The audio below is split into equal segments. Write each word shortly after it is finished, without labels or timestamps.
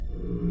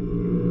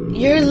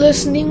You're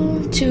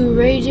listening to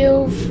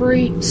Radio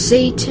Free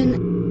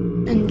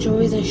Satan.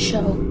 Enjoy the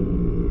show.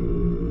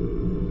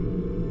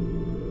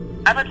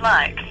 I would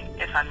like,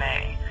 if I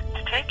may,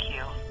 to take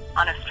you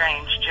on a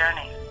strange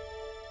journey.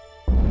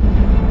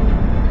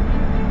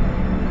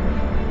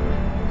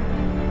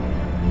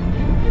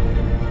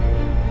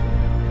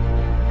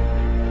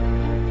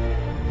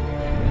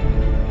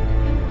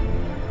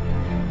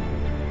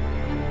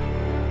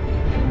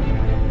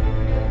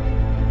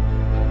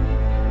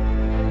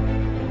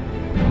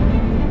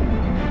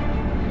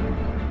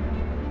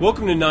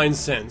 Welcome to 9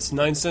 Cents.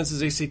 9 Cents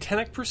is a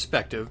satanic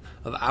perspective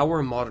of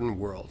our modern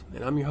world.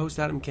 And I'm your host,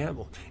 Adam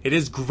Campbell. It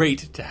is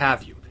great to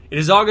have you. It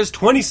is August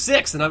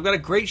 26th, and I've got a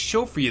great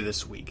show for you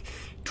this week.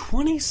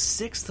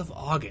 26th of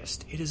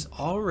August. It is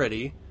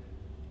already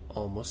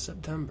almost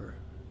September.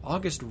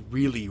 August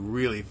really,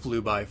 really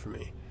flew by for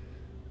me.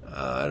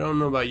 I don't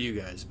know about you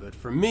guys, but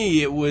for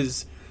me, it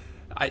was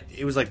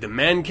like the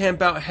man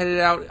camp out, headed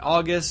out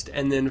August,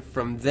 and then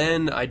from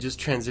then, I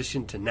just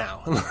transitioned to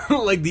now.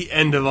 Like the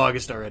end of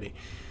August already.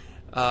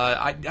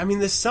 I mean,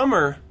 this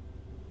summer,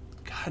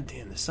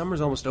 goddamn, the summer's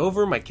almost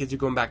over. My kids are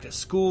going back to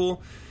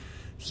school.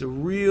 It's a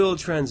real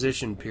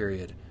transition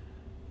period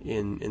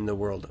in the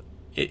world.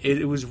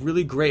 It was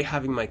really great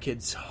having my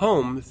kids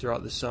home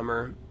throughout the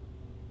summer,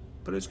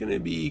 but it's going to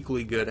be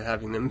equally good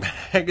having them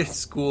back at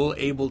school,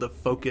 able to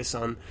focus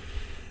on,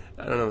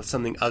 I don't know,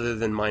 something other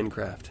than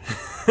Minecraft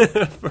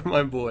for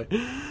my boy.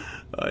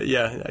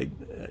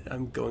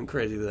 I'm going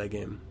crazy with that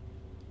game.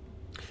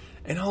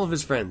 And all of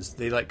his friends,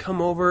 they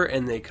come over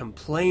and they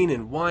complain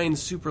and whine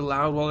super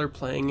loud while they're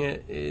playing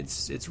it.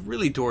 It's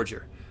really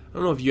torture. I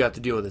don't know if you have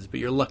to deal with this, but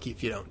you're lucky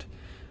if you don't.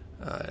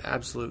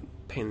 Absolute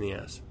pain in the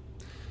ass.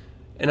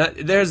 And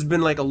there's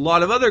been a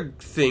lot of other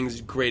things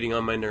grating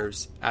on my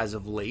nerves as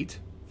of late.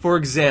 For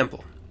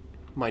example,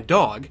 my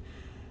dog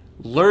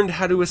learned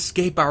how to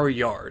escape our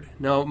yard.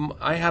 Now,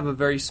 I have a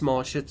very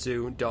small Shih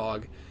Tzu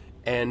dog,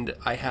 and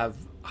I have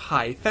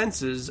high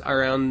fences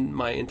around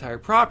my entire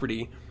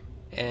property,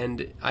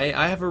 and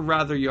I have a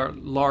rather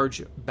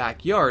large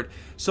backyard,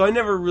 so I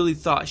never really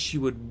thought she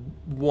would,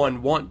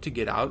 one, want to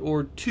get out,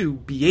 or two,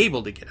 be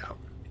able to get out.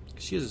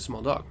 She is a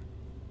small dog.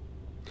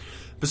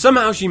 But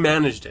somehow she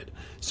managed it.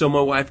 So my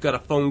wife got a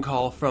phone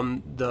call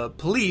from the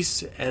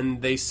police,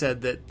 and they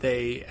said that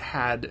they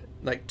had,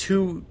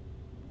 two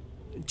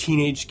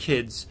teenage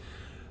kids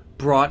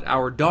brought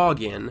our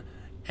dog in,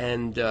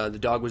 and the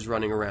dog was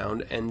running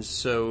around, and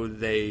so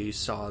they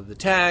saw the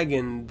tag,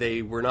 and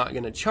they were not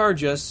going to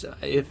charge us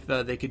if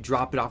they could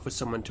drop it off with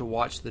someone to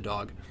watch the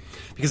dog,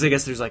 because I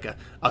guess there's a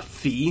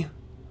fee,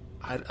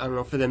 I don't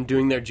know, for them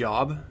doing their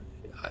job.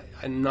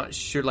 I'm not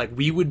sure,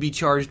 we would be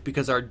charged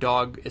because our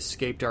dog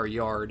escaped our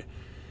yard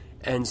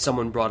and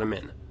someone brought him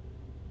in,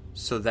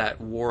 so that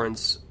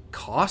warrants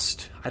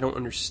cost. I don't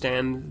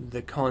understand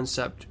the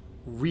concept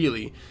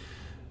really.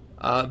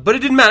 But it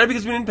didn't matter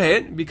because we didn't pay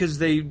it, because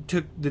they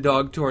took the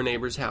dog to our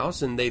neighbor's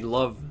house, and they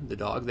love the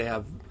dog. They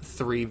have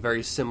 3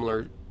 very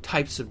similar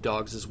types of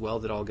dogs as well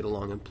that all get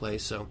along and play,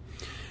 so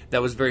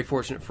that was very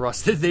fortunate for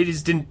us that they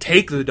just didn't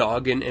take the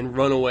dog and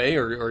run away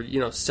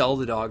or sell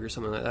the dog or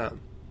something like that.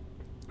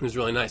 It was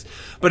really nice.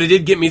 But it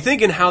did get me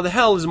thinking, how the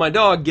hell is my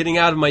dog getting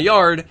out of my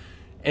yard?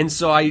 And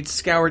so I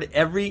scoured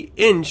every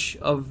inch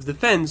of the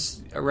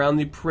fence around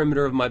the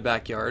perimeter of my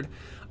backyard,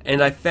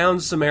 and I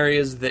found some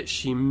areas that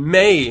she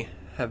may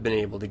have been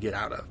able to get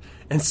out of.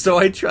 And so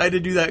I tried to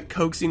do that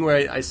coaxing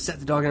where I set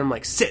the dog and I'm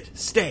like, sit,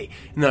 stay.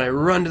 And then I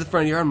run to the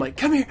front of the yard. I'm like,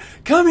 come here.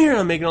 And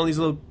I'm making all these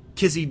little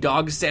kissy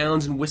dog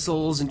sounds and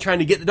whistles and trying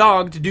to get the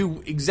dog to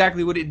do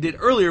exactly what it did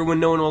earlier when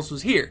no one else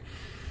was here.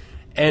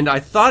 And I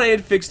thought I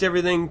had fixed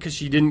everything because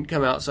she didn't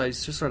come out, so I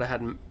just sort of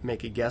had to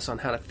make a guess on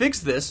how to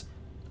fix this.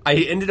 I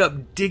ended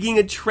up digging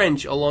a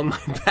trench along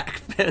my back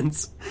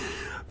fence,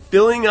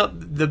 filling up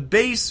the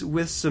base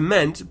with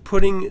cement,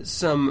 putting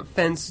some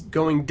fence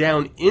going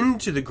down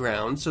into the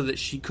ground so that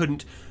she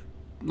couldn't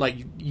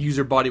use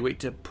her body weight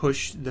to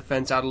push the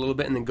fence out a little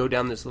bit and then go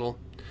down this little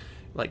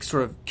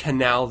sort of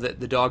canal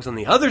that the dogs on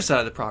the other side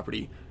of the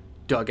property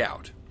dug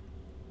out.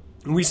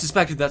 And we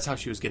suspected that's how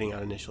she was getting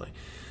out initially.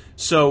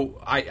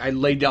 So I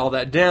laid all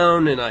that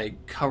down and I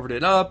covered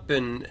it up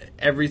and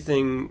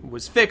everything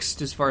was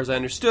fixed as far as I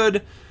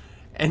understood.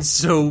 And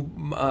so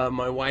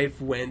my wife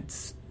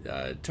went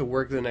to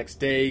work the next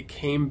day,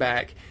 came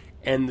back,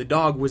 and the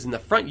dog was in the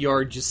front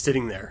yard just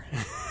sitting there,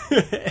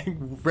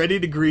 ready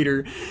to greet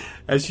her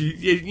as she,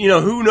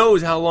 who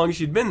knows how long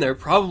she'd been there,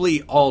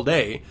 probably all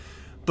day,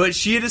 but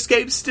she had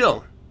escaped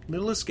still.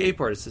 Little escape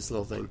artist, this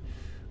little thing.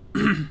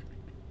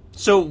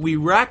 So we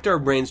racked our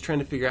brains trying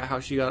to figure out how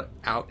she got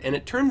out, and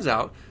it turns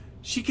out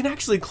she can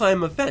actually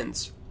climb a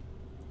fence.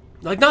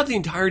 Not the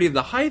entirety of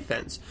the high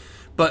fence,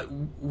 but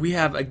we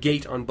have a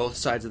gate on both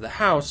sides of the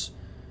house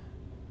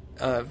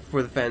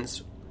for the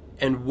fence,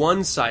 and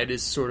one side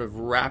is sort of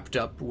wrapped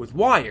up with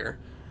wire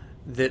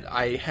that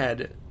I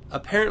had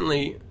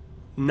apparently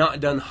not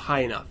done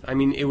high enough. I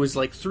mean, it was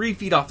 3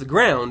 feet off the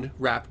ground,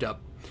 wrapped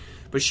up,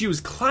 but she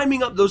was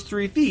climbing up those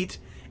 3 feet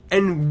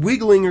and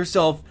wiggling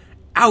herself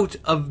out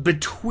of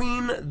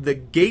between the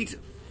gate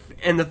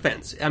and the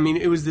fence. I mean,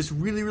 it was this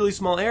really, really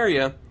small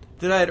area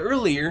that I had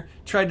earlier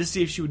tried to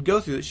see if she would go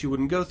through that she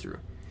wouldn't go through.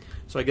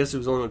 So I guess it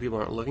was only when people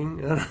aren't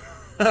looking.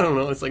 I don't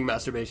know. It's like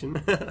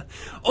masturbation.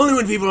 Only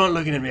when people aren't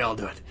looking at me, I'll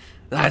do it.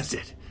 That's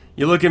it.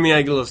 You look at me,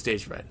 I get a little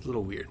stage fright. It's a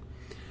little weird.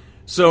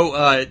 So,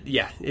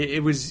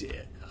 it was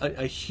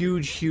a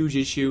huge, huge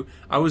issue.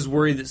 I was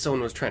worried that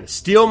someone was trying to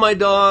steal my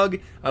dog.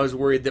 I was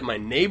worried that my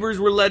neighbors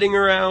were letting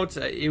her out.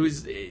 It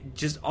was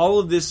just all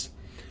of this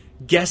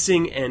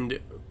guessing and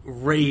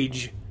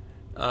rage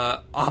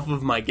off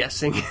of my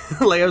guessing.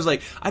 Like, I was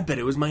like, I bet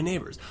it was my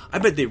neighbors. I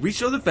bet they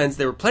reached over the fence,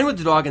 they were playing with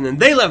the dog, and then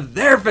they left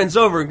their fence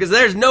over, because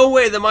there's no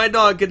way that my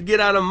dog could get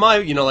out of my,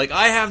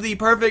 I have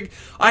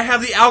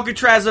the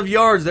Alcatraz of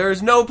yards. There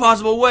is no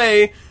possible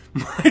way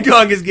my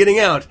dog is getting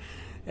out.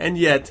 And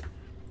yet,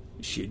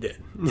 she did.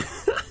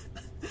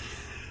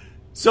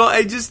 So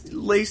I just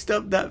laced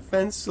up that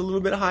fence a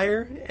little bit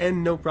higher,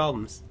 and no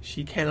problems.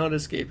 She cannot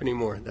escape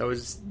anymore. That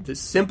was the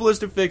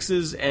simplest of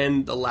fixes,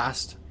 and the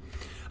last.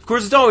 Of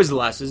course, it's always the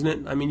last, isn't it?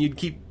 I mean, you'd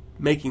keep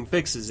making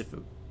fixes if it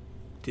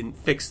didn't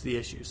fix the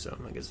issue, so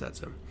I guess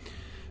that's a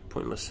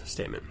pointless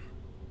statement.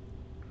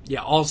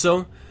 Yeah,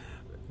 also,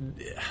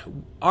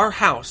 our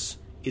house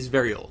is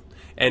very old,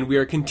 and we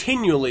are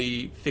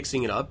continually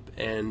fixing it up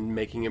and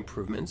making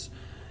improvements,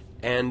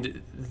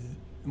 and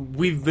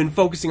we've been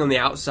focusing on the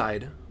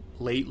outside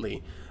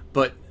lately,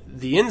 but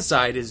the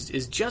inside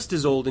is just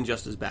as old and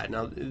just as bad.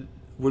 Now,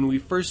 when we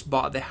first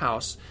bought the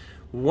house,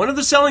 one of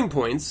the selling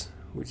points,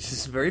 which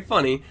is very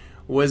funny,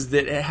 was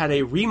that it had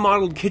a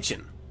remodeled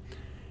kitchen.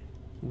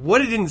 What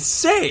it didn't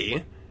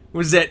say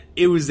was that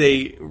it was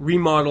a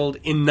remodeled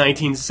in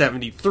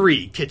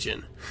 1973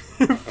 kitchen.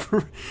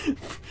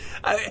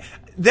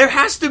 There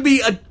has to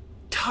be a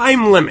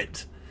time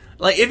limit.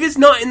 Like, if it's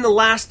not in the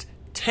last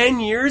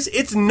 10 years,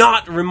 it's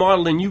not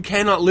remodeled, and you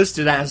cannot list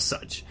it as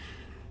such.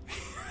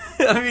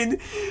 I mean,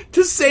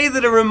 to say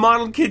that a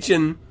remodeled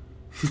kitchen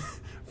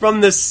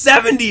from the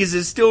 70s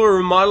is still a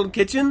remodeled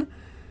kitchen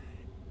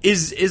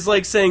is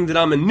like saying that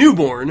I'm a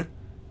newborn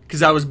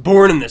because I was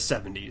born in the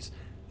 70s.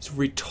 It's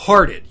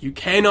retarded. You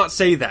cannot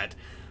say that.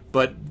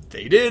 But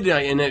they did,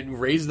 and it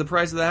raised the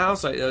price of the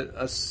house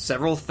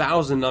several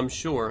thousand, I'm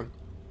sure.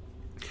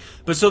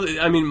 But so,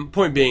 I mean,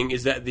 point being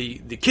is that the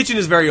kitchen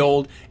is very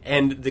old,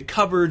 and the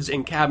cupboards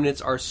and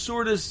cabinets are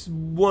sort of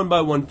one by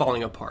one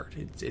falling apart.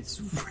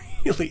 It's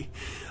really,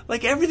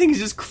 like, everything is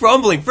just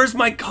crumbling. First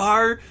my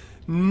car,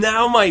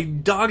 now my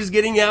dog is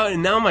getting out,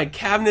 and now my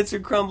cabinets are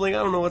crumbling. I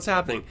don't know what's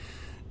happening.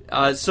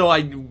 So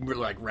I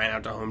ran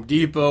out to Home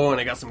Depot,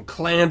 and I got some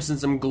clamps and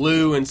some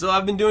glue, and so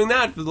I've been doing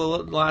that for the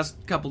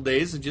last couple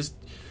days, of just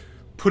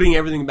putting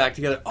everything back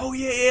together. Oh,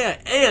 yeah,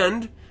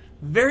 and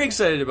very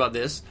excited about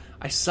this.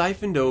 I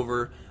siphoned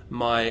over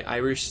my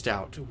Irish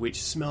Stout,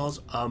 which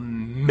smells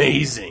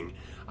amazing.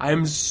 I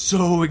am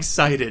so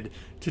excited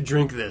to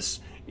drink this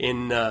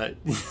in like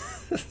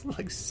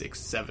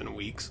 6-7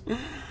 weeks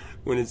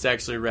when it's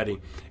actually ready.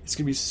 It's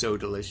going to be so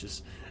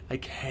delicious. I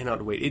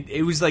cannot wait.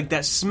 It was like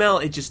that smell,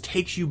 it just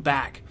takes you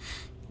back.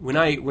 When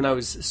I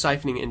was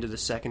siphoning into the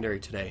secondary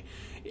today,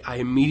 I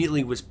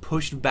immediately was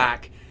pushed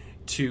back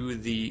to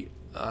the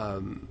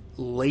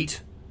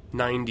late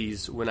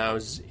 90s when I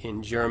was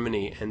in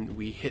Germany, and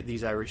we hit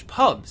these Irish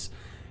pubs.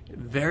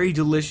 Very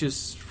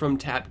delicious from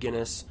tap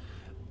Guinness,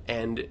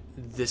 and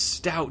the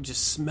stout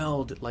just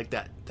smelled like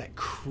that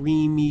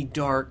creamy,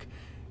 dark,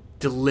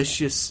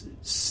 delicious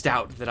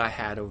stout that I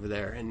had over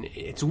there. And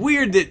it's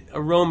weird that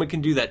aroma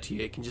can do that to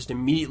you. It can just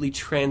immediately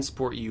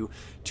transport you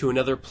to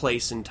another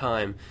place in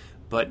time.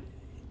 But,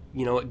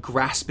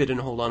 grasp it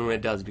and hold on when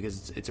it does,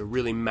 because it's a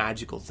really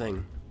magical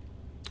thing.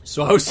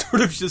 So I was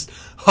sort of just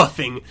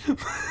huffing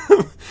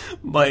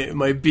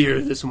my beer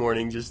this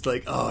morning, just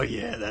like, oh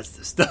yeah, that's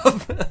the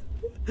stuff.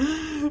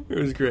 It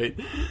was great.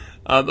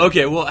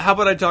 Okay, well, how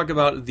about I talk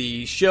about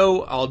the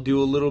show? I'll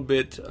do a little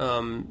bit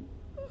of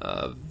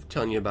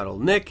telling you about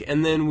old Nick,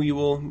 and then we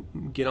will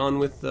get on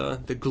with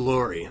the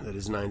glory that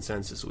is 9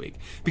 cents this week.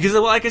 Because,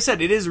 like I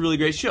said, it is a really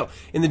great show.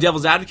 In The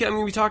Devil's Advocate, I'm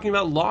going to be talking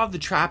about Law of the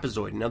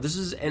Trapezoid. Now, this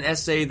is an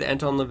essay that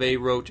Anton LaVey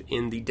wrote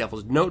in The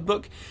Devil's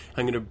Notebook.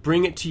 I'm going to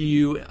bring it to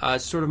you,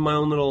 sort of my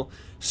own little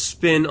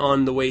spin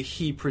on the way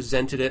he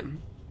presented it.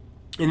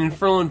 In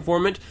Infernal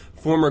Informant,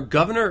 former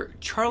Governor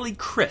Charlie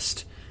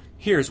Crist,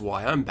 here's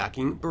why I'm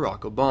backing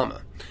Barack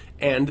Obama.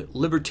 And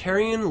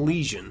Libertarian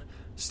Legion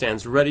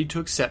stands ready to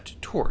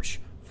accept torch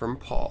from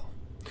Paul.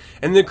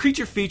 And the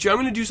creature feature, I'm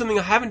going to do something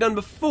I haven't done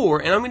before,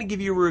 and I'm going to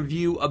give you a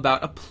review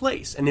about a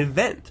place, an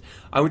event.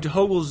 I went to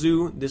Hogle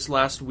Zoo this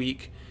last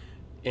week,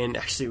 and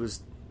actually it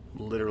was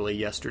literally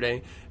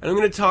yesterday, and I'm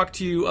going to talk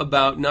to you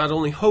about not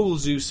only Hogle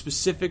Zoo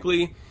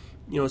specifically,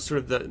 sort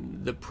of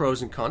the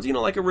pros and cons,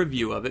 like a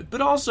review of it,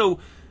 but also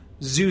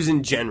zoos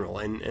in general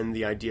and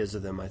the ideas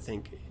of them. I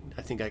think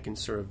I can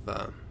sort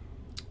of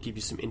give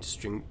you some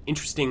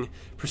interesting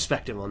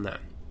perspective on that.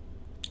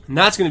 And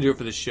that's going to do it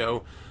for the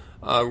show.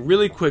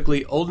 Really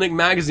quickly,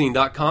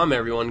 oldnickmagazine.com,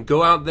 everyone.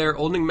 Go out there.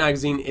 Old Nick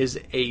Magazine is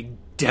a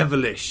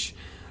devilish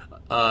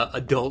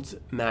adult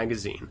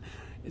magazine.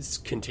 It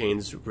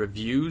contains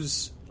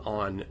reviews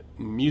on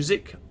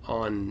music,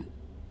 on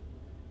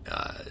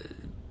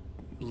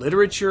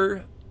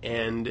literature,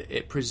 and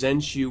it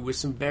presents you with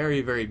some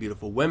very, very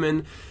beautiful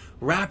women,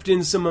 wrapped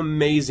in some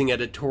amazing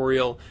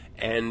editorial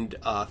and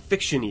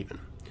fiction even.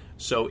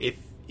 So if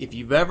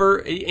you've ever,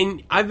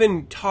 and I've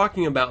been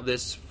talking about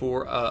this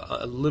for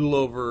a little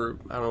over,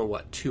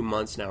 2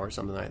 months now or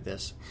something like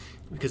this,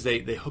 because they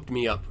hooked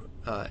me up,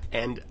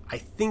 and I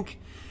think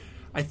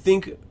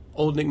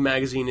Old Nick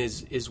Magazine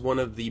is one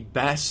of the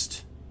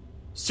best,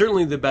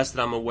 certainly the best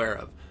that I'm aware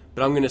of,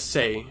 but I'm going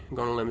to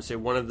go on a limb and say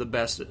one of the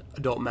best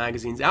adult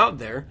magazines out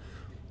there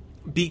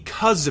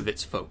because of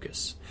its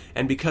focus,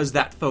 and because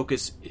that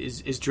focus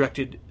is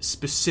directed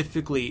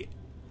specifically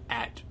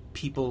at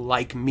people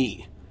like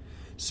me.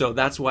 So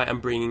that's why I'm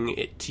bringing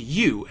it to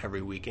you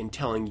every week and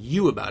telling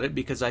you about it,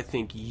 because I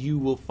think you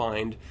will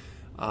find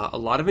a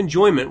lot of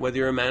enjoyment, whether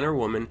you're a man or a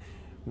woman,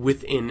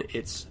 within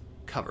its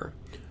cover.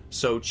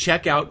 So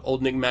check out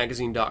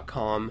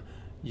oldnickmagazine.com.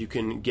 You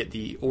can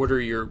order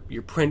your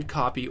print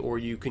copy, or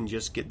you can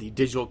just get the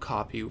digital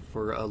copy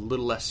for a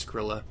little less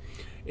Skrilla.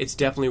 It's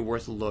definitely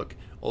worth a look,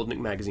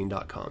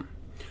 oldnickmagazine.com.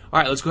 All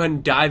right, let's go ahead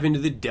and dive into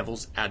the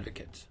Devil's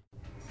Advocate.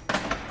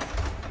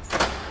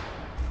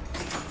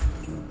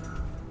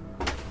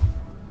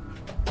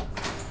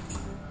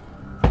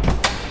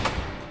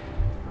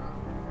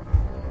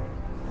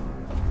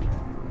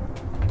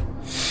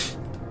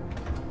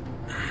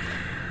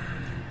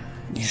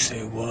 You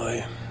say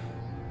why?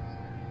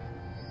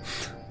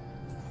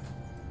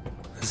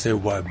 I say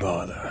why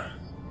bother?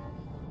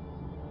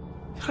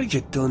 How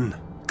you done?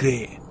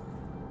 Great.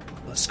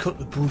 Let's cut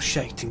the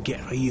bullshit and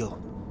get real.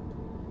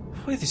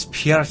 Why this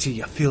purity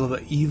you feel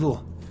about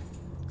evil?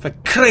 For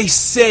Christ's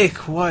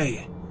sake,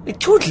 why?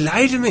 Don't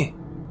lie to me.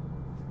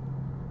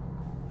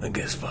 I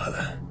guess,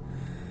 Father.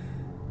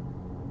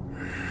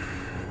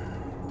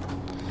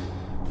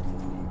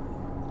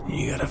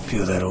 You gotta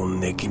feel that old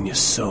Nick in your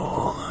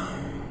soul.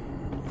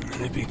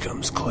 And it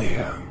becomes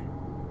clear.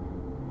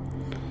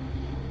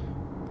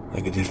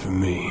 Like it did for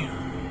me.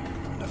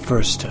 The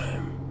first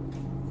time.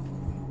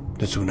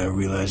 That's when I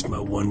realized my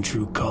one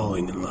true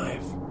calling in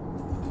life.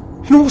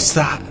 And what's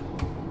that?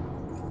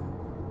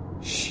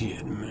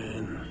 Shit,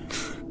 man.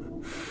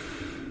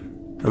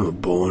 I'm a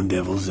born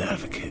Devil's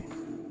Advocate.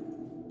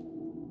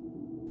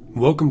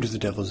 Welcome to the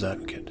Devil's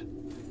Advocate.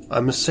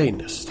 I'm a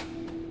Satanist.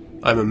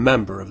 I'm a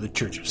member of the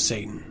Church of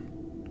Satan.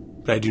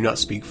 But I do not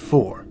speak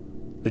for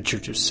the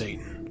Church of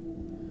Satan.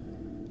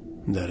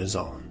 That is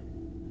all.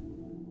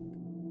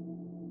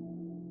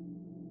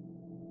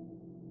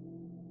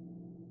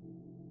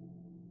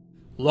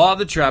 Law of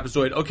the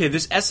Trapezoid. Okay,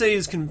 this essay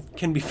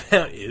can be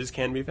found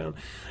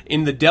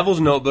in The Devil's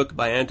Notebook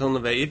by Anton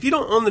LaVey. If you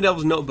don't own The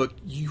Devil's Notebook,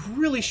 you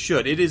really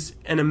should. It is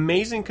an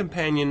amazing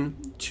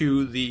companion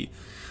to the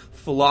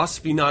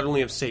philosophy not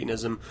only of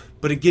Satanism,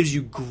 but it gives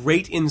you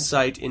great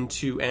insight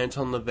into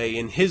Anton LaVey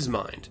in his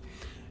mind.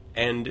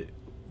 And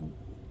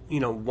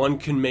one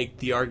can make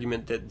the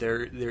argument that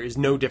there is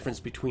no difference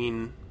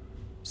between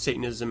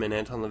Satanism and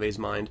Anton LaVey's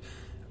mind,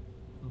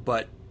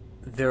 but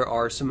there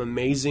are some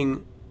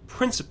amazing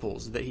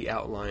principles that he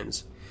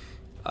outlines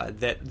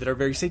that are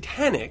very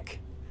satanic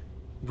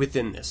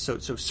within this. So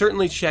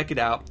certainly check it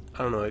out.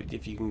 I don't know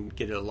if you can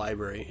get it at a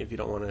library, if you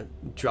don't want to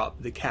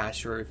drop the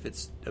cash, or if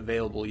it's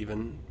available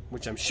even,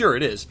 which I'm sure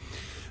it is.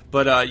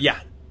 But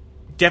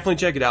definitely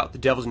check it out, The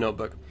Devil's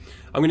Notebook.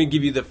 I'm going to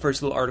give you the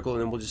first little article,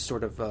 and then we'll just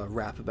sort of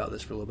rap about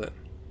this for a little bit.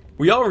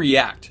 We all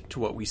react to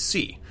what we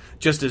see.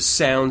 Just as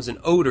sounds and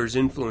odors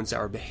influence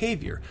our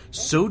behavior,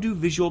 so do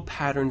visual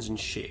patterns and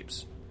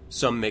shapes.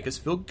 Some make us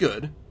feel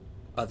good,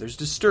 others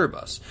disturb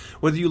us.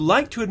 Whether you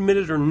like to admit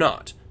it or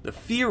not, the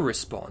fear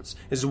response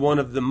is one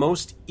of the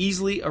most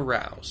easily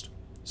aroused.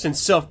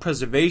 Since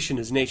self-preservation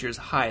is nature's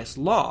highest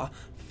law,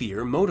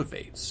 fear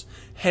motivates.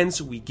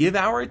 Hence, we give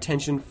our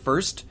attention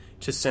first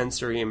to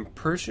sensory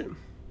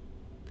impressions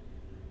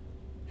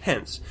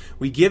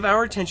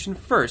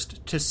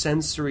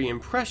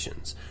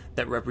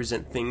that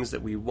represent things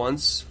that we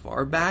once,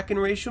 far back in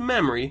racial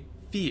memory,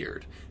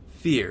 feared.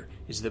 Fear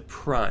is the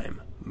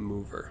prime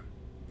mover.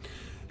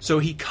 So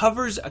he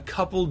covers a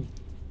couple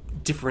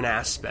different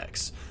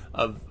aspects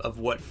of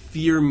what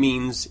fear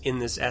means in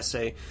this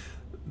essay,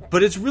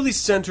 but it's really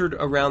centered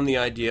around the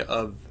idea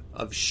of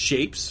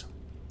shapes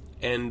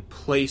and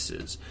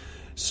places.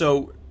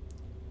 So,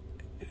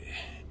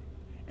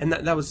 and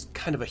that was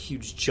kind of a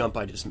huge jump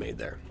I just made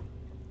there.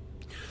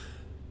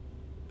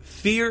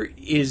 Fear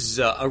is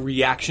a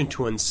reaction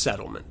to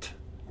unsettlement,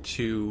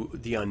 to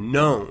the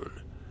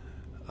unknown.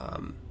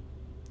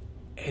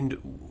 And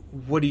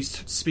what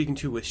he's speaking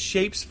to with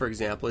shapes, for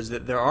example, is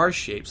that there are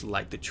shapes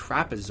like the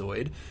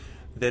trapezoid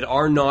that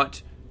are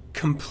not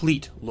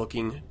complete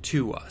looking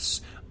to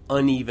us.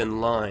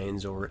 Uneven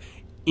lines or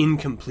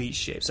incomplete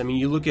shapes. I mean,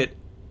 you look at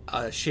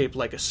a shape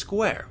like a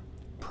square,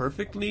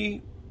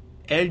 perfectly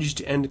edged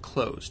and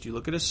closed. You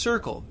look at a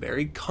circle,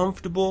 very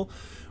comfortable,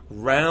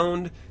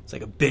 round, it's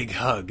like a big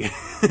hug.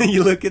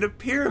 You look at a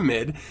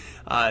pyramid,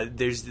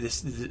 there's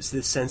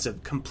this sense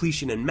of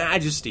completion and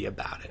majesty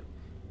about it.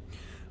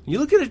 You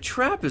look at a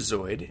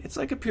trapezoid, it's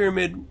like a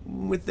pyramid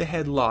with the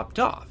head lopped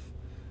off.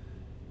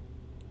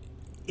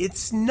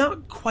 It's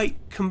not quite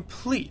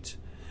complete.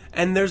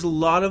 And there's a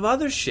lot of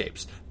other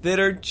shapes that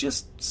are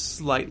just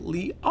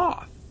slightly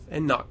off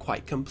and not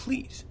quite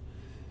complete.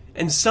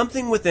 And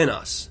something within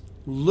us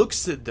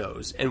looks at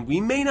those, and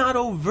we may not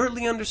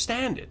overtly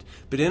understand it,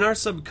 but in our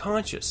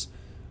subconscious,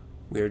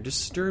 we are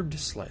disturbed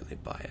slightly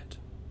by it.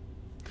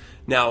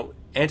 Now,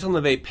 Anton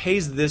LaVey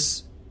pays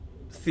this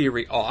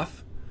theory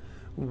off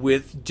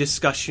with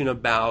discussion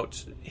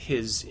about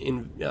his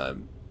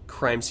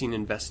crime scene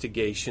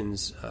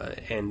investigations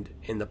and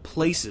in the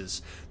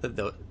places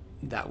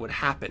that would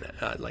happen,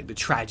 like the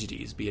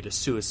tragedies, be it a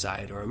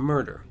suicide or a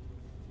murder.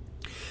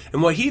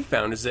 And what he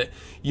found is that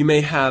you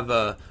may have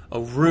a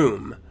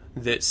room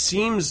that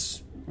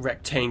seems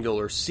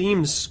rectangular,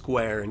 seems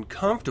square and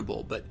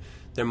comfortable, but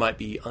there might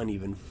be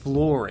uneven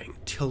flooring,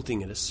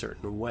 tilting in a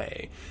certain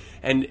way.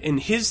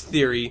 And his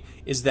theory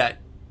is that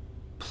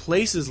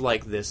places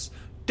like this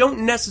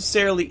don't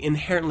necessarily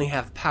inherently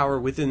have power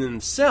within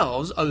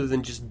themselves other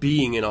than just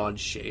being an odd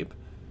shape,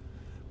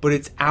 but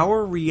it's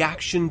our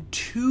reaction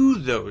to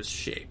those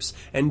shapes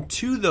and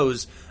to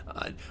those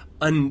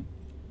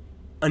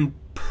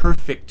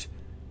unperfect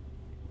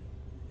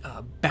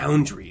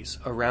boundaries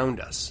around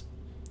us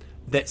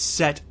that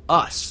set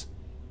us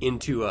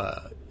into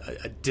a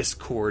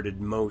discorded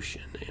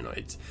motion.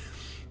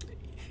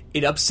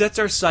 It upsets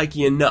our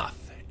psyche enough,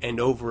 and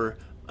over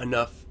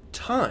enough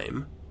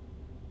time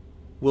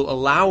will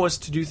allow us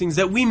to do things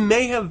that we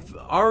may have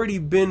already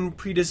been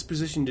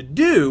predispositioned to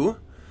do.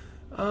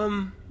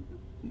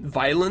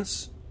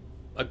 Violence,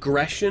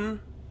 aggression,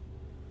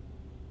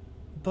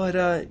 but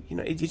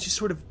it just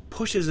sort of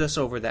pushes us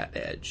over that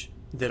edge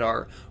that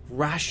our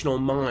rational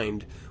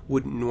mind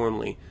wouldn't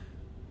normally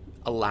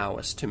allow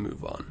us to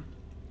move on.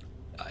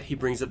 He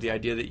brings up the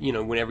idea that,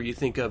 whenever you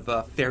think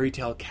of fairy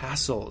tale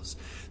castles,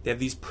 they have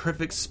these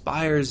perfect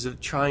spires of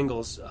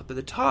triangles up at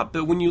the top,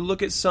 but when you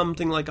look at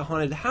something like a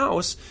haunted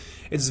house,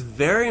 it's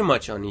very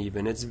much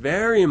uneven, it's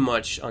very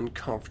much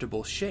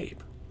uncomfortable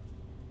shape.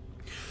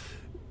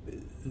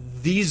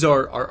 These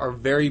are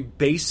very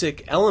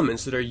basic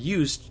elements that are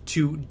used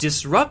to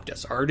disrupt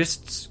us.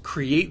 Artists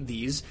create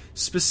these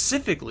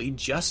specifically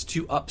just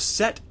to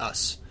upset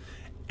us.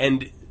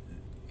 And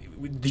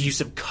the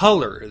use of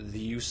color, the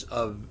use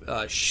of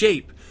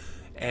shape,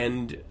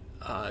 and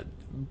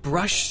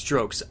brush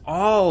strokes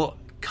all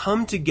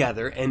come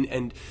together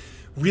and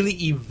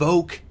really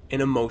evoke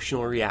an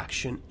emotional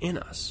reaction in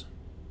us.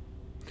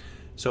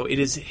 So it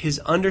is his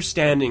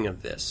understanding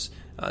of this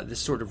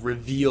sort of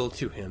reveal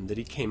to him that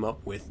he came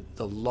up with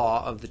the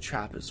law of the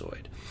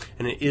trapezoid.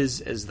 And it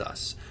is as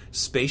thus: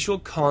 spatial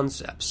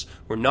concepts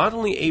were not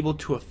only able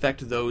to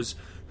affect those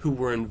who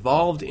were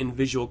involved in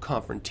visual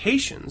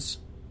confrontations,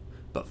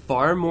 but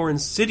far more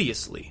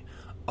insidiously,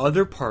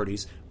 other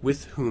parties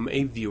with whom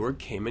a viewer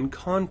came in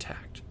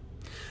contact.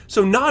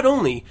 So not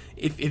only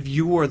if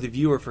you are the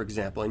viewer, for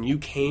example, and you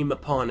came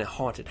upon a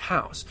haunted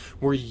house,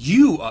 were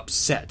you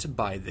upset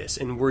by this,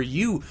 and were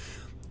you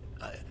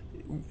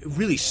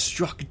really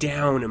struck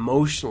down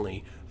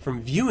emotionally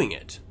from viewing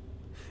it,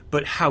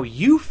 but how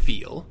you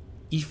feel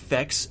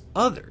affects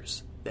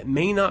others that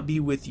may not be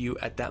with you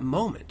at that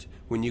moment.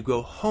 When you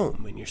go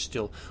home and you're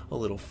still a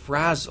little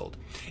frazzled,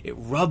 it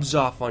rubs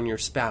off on your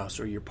spouse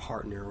or your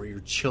partner or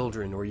your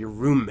children or your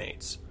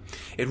roommates.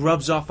 It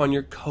rubs off on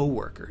your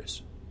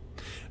coworkers.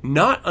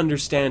 Not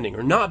understanding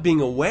or not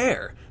being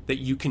aware that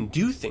you can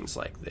do things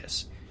like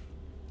this,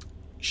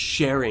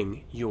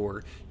 sharing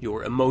your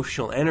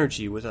emotional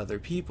energy with other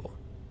people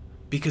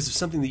because of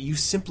something that you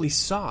simply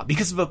saw,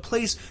 because of a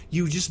place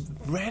you just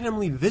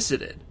randomly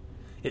visited.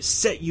 It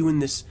set you in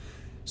this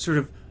sort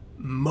of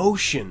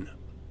motion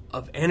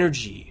of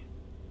energy.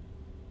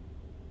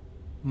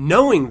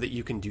 Knowing that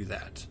you can do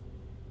that,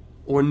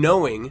 or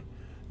knowing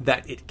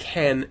that it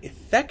can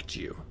affect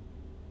you,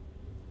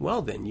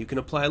 well then, you can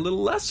apply a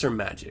little lesser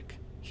magic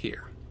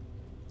here.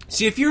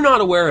 See, if you're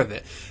not aware of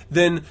it,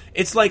 then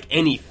it's like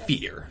any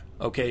fear,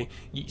 okay?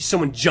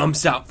 Someone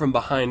jumps out from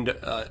behind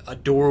a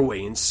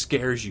doorway and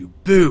scares you.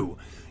 Boo!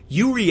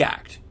 You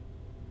react.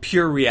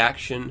 Pure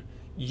reaction.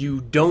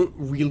 You don't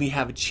really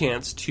have a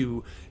chance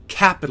to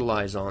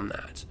capitalize on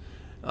that.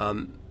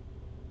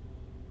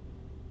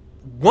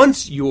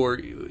 Once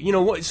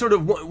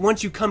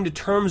once you come to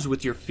terms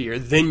with your fear,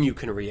 then you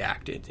can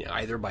react it,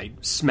 either by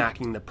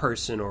smacking the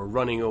person or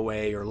running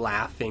away or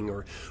laughing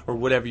or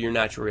whatever your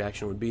natural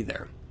reaction would be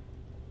there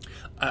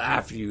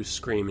after you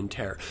scream in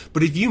terror.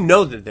 But if you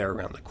know that they're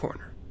around the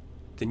corner,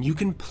 then you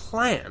can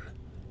plan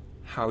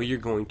how you're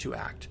going to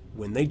act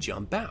when they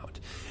jump out.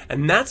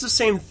 And that's the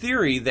same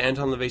theory that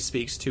Anton LaVey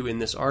speaks to in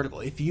this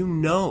article. If you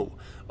know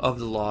of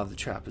the law of the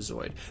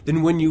trapezoid,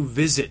 then when you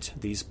visit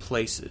these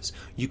places,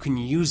 you can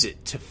use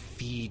it to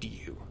feed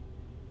you.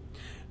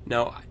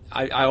 Now,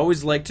 I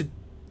always like to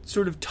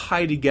sort of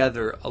tie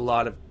together a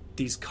lot of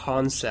these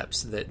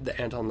concepts that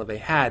Anton LaVey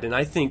had, and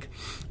I think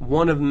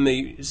one of them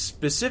he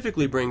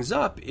specifically brings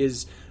up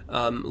is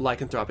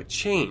lycanthropic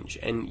change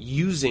and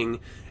using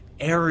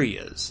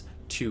areas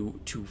to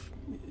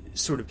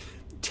sort of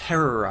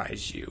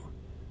terrorize you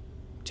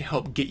to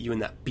help get you in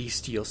that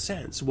bestial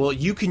sense. Well,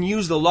 you can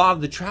use the law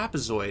of the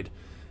trapezoid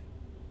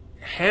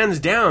hands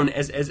down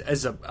as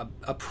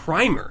a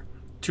primer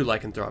to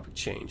lycanthropic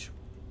change.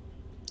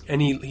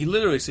 And he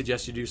literally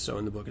suggests you do so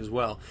in the book as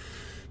well.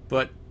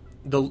 But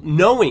the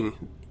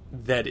knowing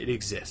that it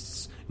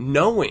exists,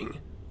 knowing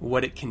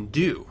what it can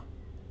do,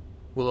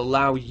 will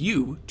allow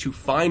you to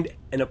find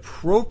an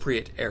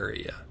appropriate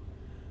area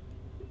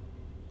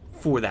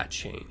for that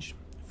change,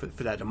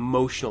 for that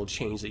emotional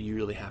change that you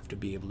really have to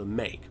be able to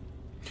make.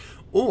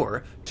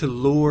 Or to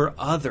lure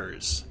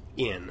others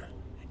in.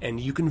 And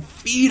you can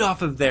feed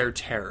off of their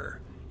terror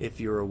if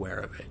you're aware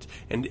of it.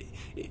 And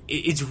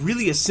it's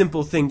really a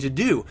simple thing to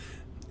do.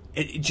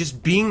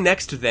 Just being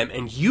next to them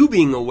and you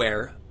being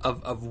aware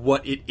of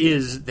what it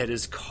is that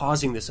is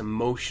causing this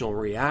emotional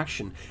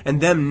reaction, and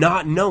them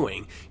not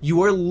knowing,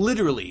 you are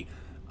literally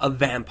a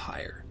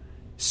vampire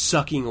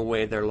sucking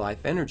away their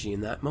life energy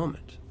in that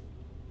moment.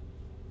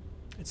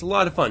 It's a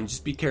lot of fun.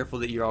 Just be careful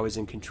that you're always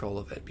in control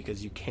of it,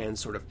 because you can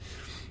sort of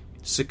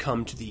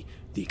succumb to the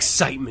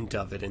excitement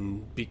of it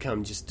and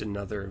become just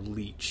another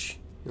leech,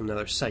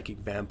 another psychic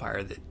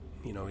vampire that,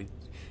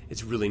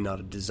 it's really not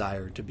a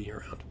desire to be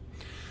around.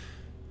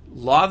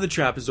 Law of the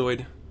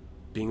trapezoid,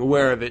 being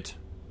aware of it,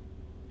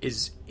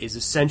 is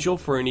essential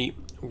for any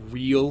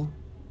real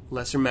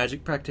lesser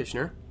magic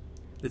practitioner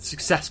that's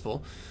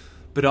successful,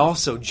 but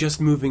also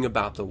just moving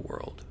about the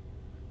world.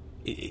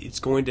 It's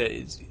going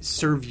to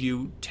serve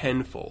you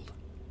tenfold.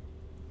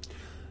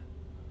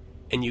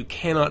 And you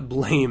cannot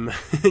blame,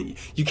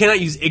 you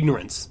cannot use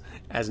ignorance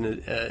as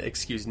an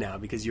excuse now,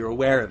 because you're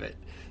aware of it.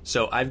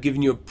 So I've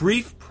given you a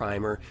brief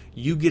primer.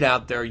 You get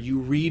out there, you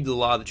read The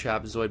Law of the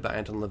Trapezoid by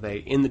Anton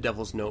LaVey in The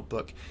Devil's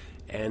Notebook,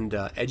 and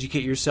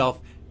educate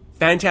yourself.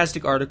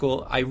 Fantastic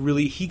article.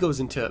 He goes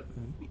into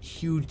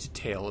huge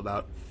detail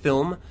about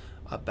film,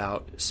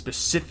 about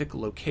specific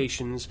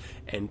locations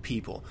and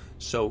people.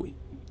 So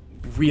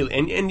really,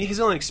 and his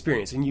own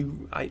experience.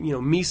 And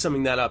me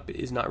summing that up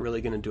is not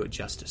really going to do it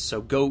justice. So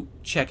go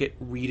check it,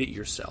 read it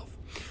yourself.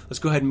 Let's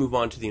go ahead and move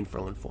on to the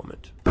Infernal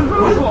Informant.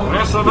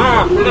 Listen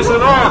up from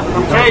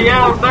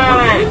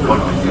Xlvii.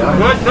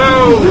 Good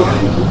news,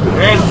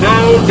 there's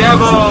no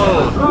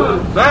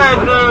devil.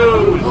 Bad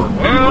news,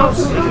 well,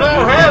 there's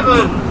no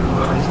heaven.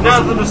 There's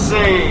nothing to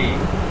see.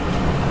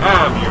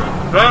 I'm your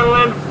Infernal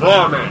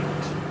Informant.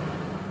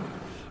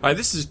 All right,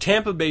 this is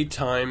Tampa Bay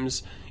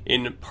Times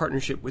in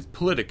partnership with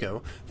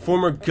Politico.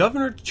 Former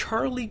Governor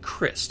Charlie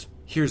Crist.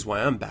 Here's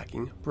Why I'm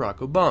Backing Barack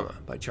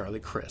Obama by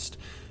Charlie Crist.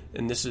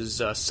 And this is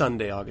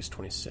Sunday, August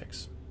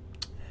 26.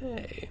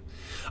 Hey.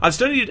 I've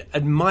studied,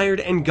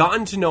 admired, and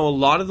gotten to know a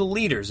lot of the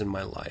leaders in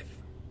my life.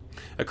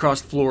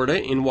 Across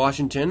Florida, in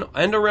Washington,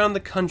 and around the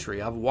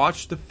country, I've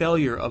watched the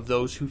failure of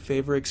those who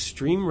favor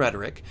extreme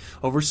rhetoric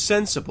over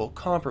sensible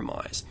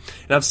compromise.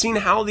 And I've seen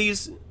how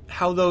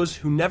those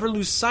who never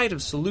lose sight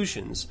of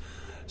solutions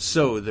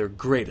sow their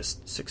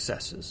greatest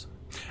successes.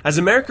 As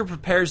America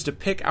prepares to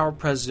pick our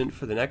president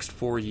for the next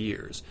 4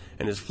 years,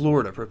 and as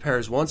Florida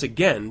prepares once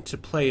again to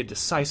play a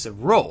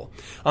decisive role,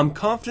 I'm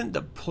confident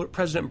that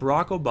President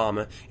Barack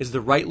Obama is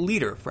the right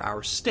leader for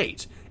our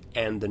state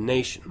and the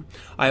nation.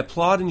 I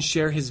applaud and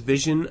share his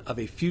vision of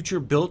a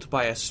future built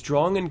by a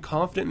strong and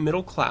confident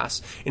middle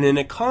class in an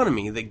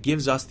economy that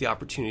gives us the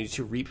opportunity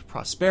to reap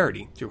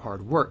prosperity through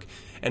hard work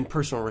and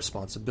personal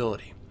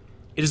responsibility.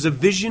 It is a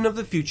vision of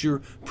the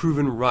future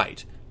proven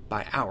right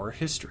by our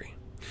history.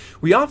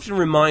 We often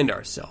remind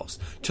ourselves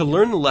to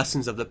learn the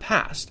lessons of the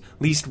past,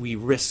 lest we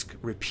risk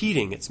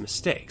repeating its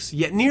mistakes.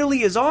 Yet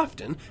nearly as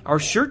often, our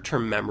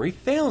short-term memory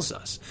fails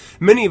us.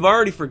 Many have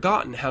already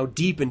forgotten how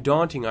deep and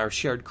daunting our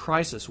shared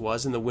crisis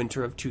was in the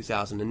winter of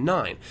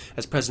 2009,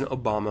 as President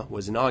Obama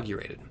was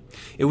inaugurated.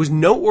 It was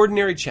no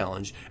ordinary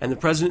challenge, and the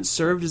president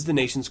served as the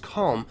nation's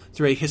calm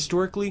through a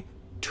historically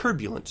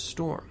turbulent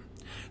storm.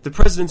 The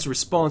president's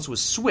response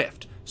was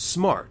swift,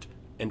 smart,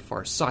 and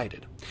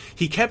far-sighted.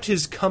 He kept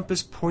his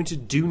compass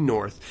pointed due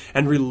north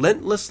and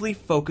relentlessly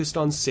focused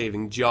on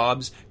saving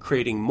jobs,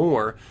 creating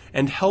more,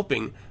 and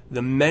helping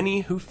the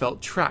many who felt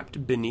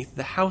trapped beneath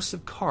the house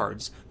of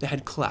cards that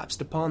had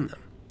collapsed upon them.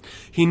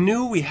 He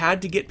knew we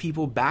had to get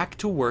people back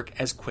to work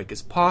as quick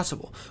as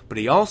possible, but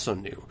he also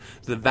knew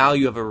the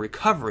value of a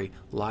recovery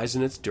lies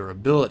in its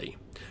durability.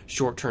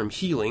 Short-term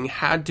healing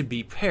had to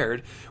be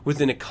paired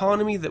with an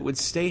economy that would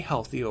stay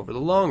healthy over the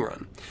long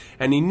run,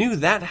 and he knew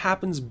that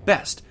happens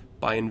best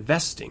by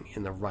investing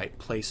in the right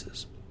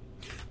places.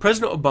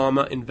 President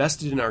Obama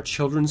invested in our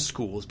children's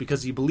schools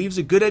because he believes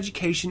a good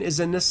education is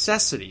a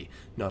necessity,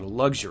 not a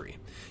luxury,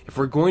 if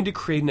we're going to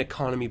create an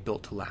economy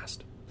built to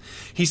last.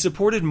 He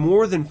supported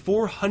more than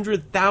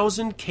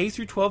 400,000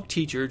 K-12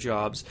 teacher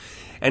jobs,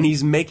 and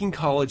he's making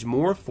college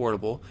more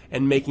affordable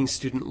and making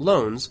student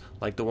loans,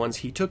 like the ones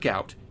he took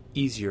out,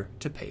 easier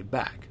to pay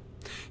back.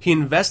 He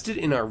invested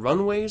in our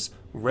runways,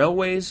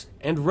 railways,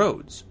 and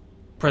roads.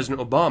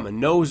 President Obama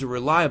knows a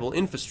reliable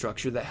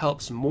infrastructure that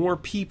helps more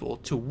people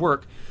to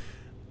work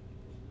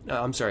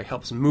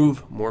helps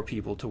move more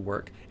people to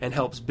work and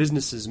helps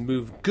businesses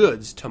move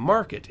goods to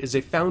market is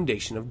a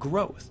foundation of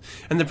growth.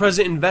 And the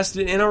president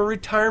invested in our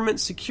retirement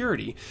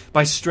security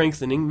by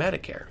strengthening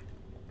Medicare.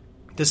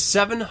 The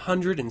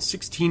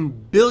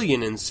 $716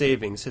 billion in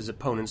savings his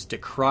opponents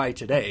decry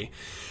today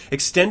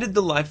extended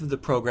the life of the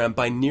program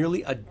by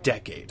nearly a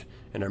decade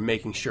and are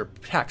making sure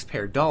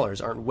taxpayer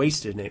dollars aren't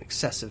wasted in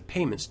excessive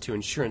payments to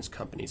insurance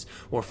companies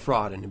or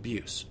fraud and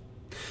abuse.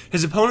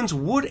 His opponents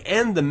would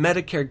end the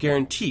Medicare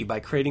guarantee by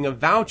creating a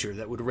voucher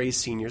that would raise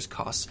seniors'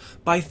 costs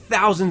by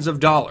thousands of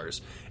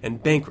dollars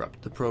and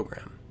bankrupt the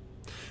program.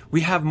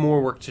 We have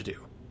more work to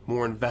do,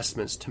 more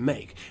investments to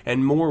make,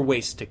 and more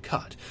waste to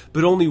cut,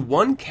 but only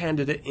one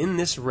candidate in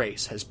this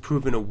race has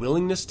proven a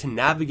willingness to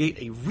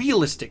navigate a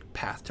realistic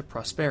path to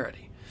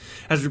prosperity.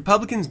 As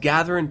Republicans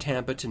gather in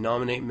Tampa to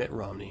nominate Mitt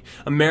Romney,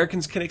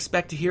 Americans can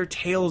expect to hear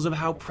tales of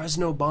how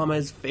President Obama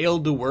has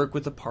failed to work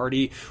with the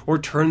party or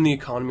turn the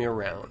economy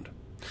around.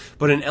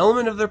 But an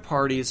element of their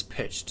party is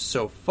pitched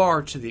so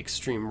far to the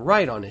extreme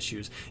right on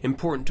issues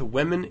important to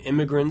women,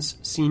 immigrants,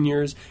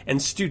 seniors,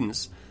 and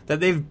students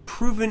that they've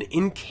proven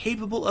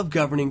incapable of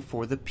governing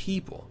for the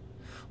people.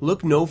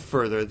 Look no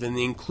further than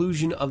the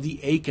inclusion of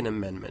the Aiken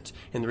Amendment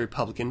in the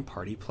Republican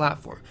Party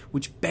platform,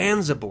 which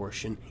bans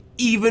abortion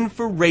even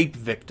for rape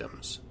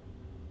victims.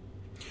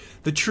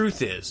 The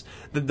truth is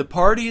that the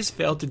party has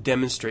failed to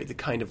demonstrate the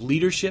kind of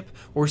leadership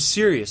or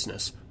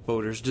seriousness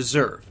voters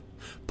deserve.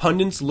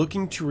 Pundits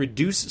looking to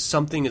reduce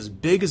something as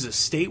big as a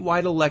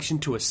statewide election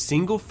to a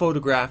single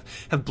photograph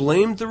have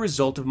blamed the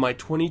result of my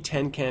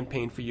 2010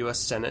 campaign for U.S.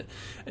 Senate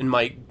and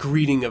my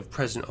greeting of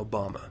President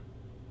Obama.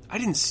 I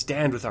didn't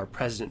stand with our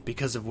president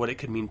because of what it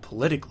could mean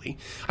politically.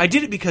 I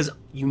did it because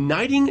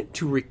uniting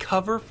to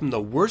recover from the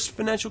worst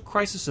financial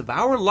crisis of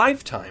our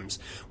lifetimes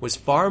was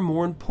far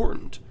more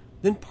important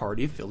than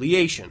party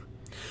affiliation.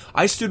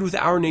 I stood with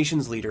our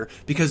nation's leader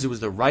because it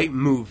was the right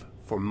move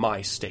for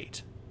my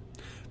state.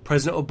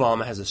 President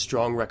Obama has a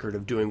strong record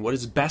of doing what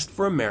is best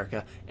for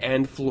America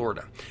and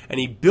Florida, and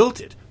he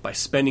built it by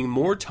spending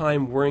more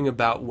time worrying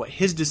about what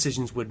his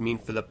decisions would mean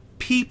for the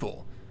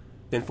people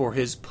than for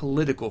his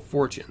political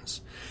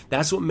fortunes.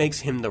 That's what makes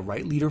him the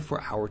right leader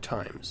for our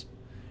times,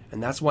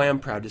 and that's why I'm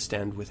proud to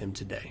stand with him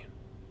today.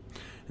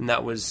 And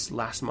that was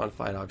last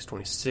modified August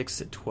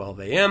 26th at 12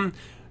 a.m.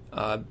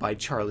 By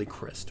Charlie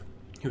Crist.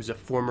 He was a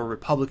former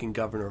Republican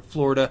governor of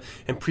Florida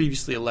and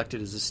previously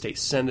elected as a state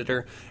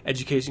senator,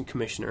 education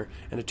commissioner,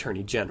 and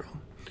attorney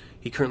general.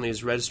 He currently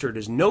is registered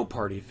as no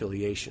party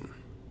affiliation.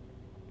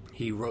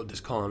 He wrote this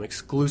column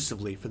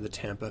exclusively for the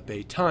Tampa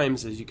Bay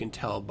Times, as you can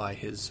tell by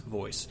his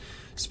voice,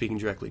 speaking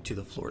directly to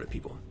the Florida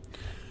people.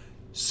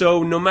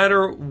 So no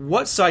matter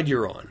what side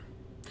you're on,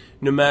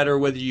 no matter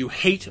whether you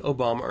hate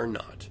Obama or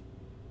not,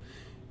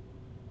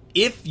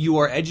 if you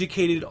are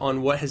educated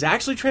on what has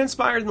actually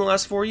transpired in the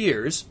last 4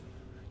 years,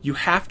 you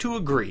have to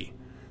agree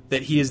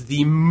that he is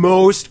the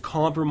most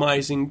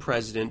compromising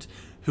president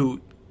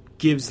who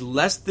gives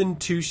less than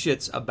two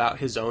shits about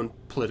his own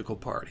political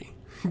party.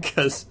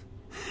 Because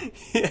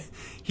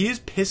he has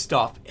pissed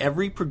off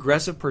every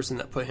progressive person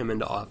that put him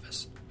into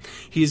office.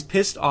 He has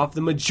pissed off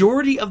the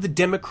majority of the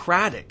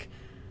Democratic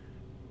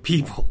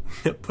people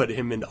that put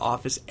him into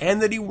office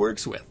and that he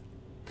works with.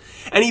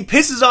 And he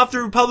pisses off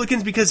the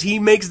Republicans because he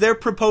makes their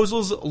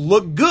proposals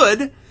look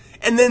good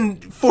and then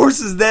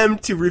forces them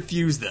to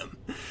refuse them.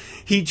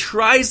 He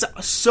tries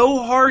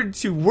so hard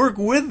to work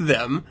with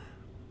them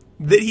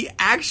that he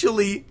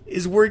actually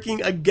is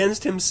working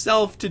against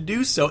himself to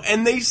do so.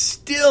 And they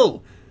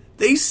still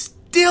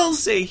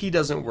say he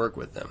doesn't work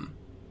with them.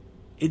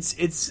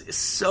 It's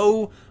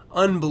so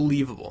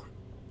unbelievable.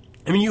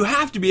 I mean, you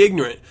have to be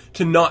ignorant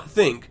to not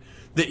think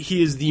that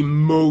he is the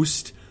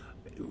most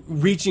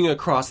reaching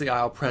across the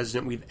aisle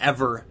president we've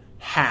ever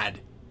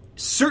had.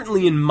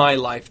 Certainly in my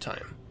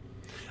lifetime.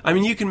 I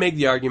mean, you can make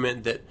the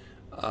argument that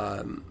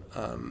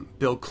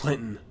Bill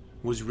Clinton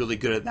was really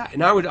good at that.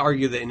 And I would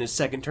argue that in his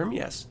second term,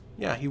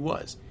 yeah, he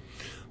was.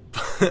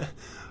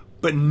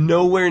 But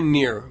nowhere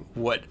near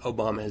what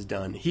Obama has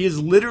done. He has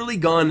literally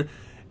gone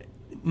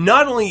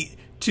not only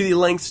to the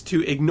lengths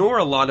to ignore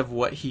a lot of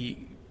what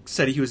he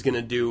said he was going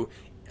to do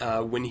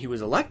when he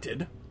was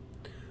elected,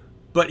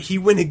 but he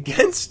went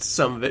against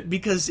some of it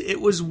because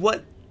it was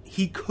what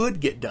he could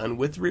get done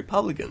with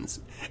Republicans.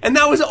 And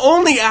that was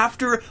only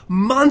after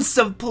months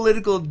of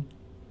political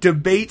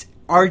debate,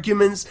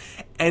 arguments,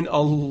 and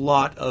a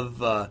lot of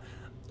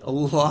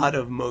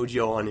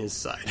mojo on his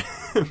side.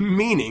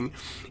 Meaning,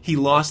 he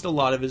lost a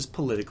lot of his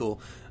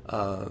political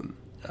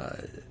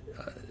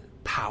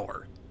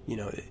power,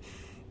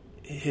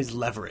 his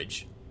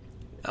leverage,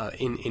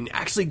 in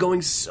actually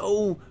going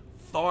so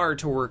far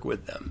to work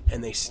with them,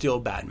 and they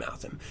still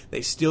badmouth him.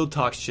 They still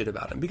talk shit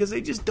about him because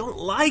they just don't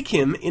like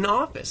him in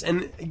office.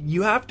 And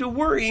you have to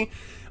worry,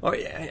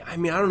 I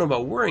don't know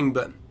about worrying,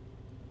 but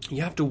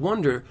you have to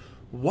wonder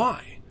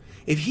why.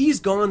 If he's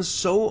gone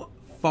so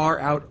far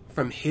out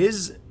from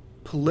his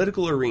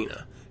political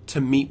arena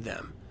to meet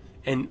them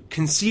and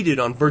conceded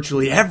on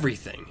virtually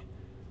everything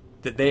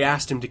that they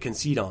asked him to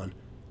concede on,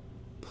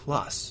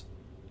 plus,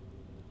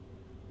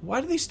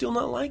 why do they still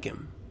not like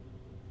him?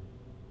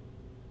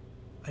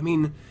 I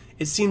mean,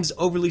 it seems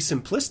overly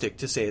simplistic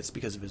to say it's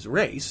because of his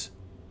race,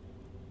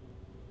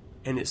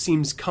 and it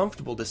seems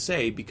comfortable to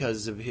say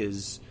because of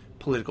his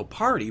political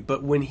party,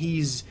 but when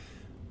he's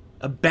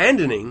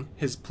abandoning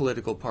his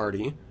political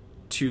party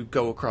to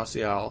go across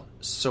the aisle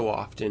so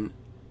often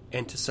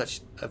and to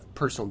such a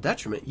personal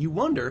detriment, you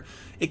wonder,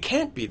 it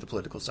can't be the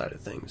political side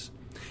of things.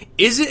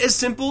 Is it as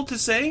simple to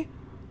say,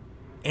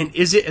 and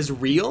is it as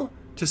real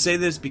to say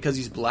this because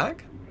he's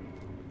black?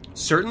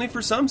 Certainly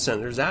for some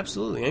senators,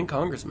 absolutely, and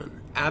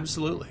congressmen,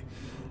 absolutely.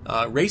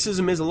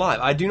 Racism is alive.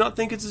 I do not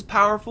think it's as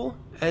powerful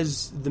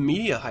as the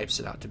media hypes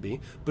it out to be,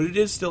 but it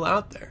is still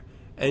out there.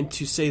 And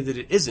to say that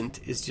it isn't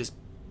is just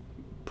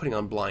putting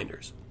on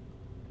blinders.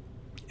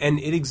 And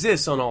it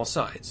exists on all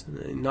sides,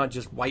 not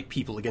just white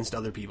people against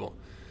other people.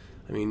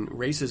 I mean,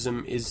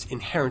 racism is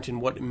inherent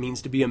in what it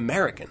means to be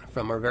American,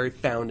 from our very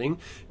founding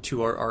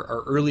to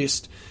our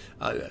earliest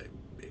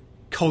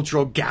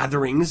cultural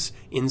gatherings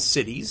in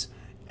cities.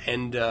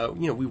 And,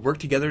 we work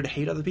together to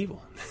hate other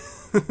people.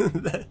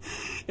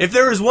 If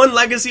there is one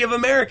legacy of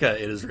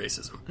America, it is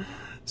racism.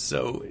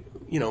 So,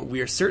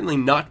 we are certainly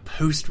not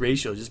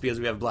post-racial just because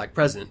we have a black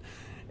president.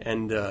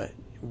 And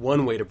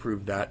one way to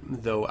prove that,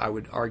 though I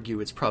would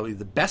argue it's probably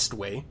the best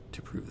way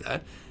to prove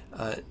that,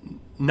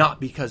 not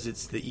because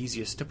it's the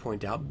easiest to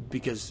point out,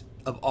 because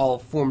of all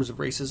forms of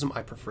racism,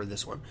 I prefer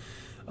this one.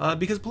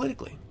 Because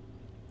politically,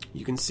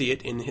 you can see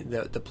it in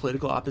the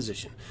political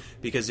opposition.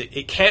 Because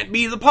it can't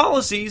be the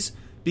policies,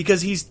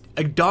 because he's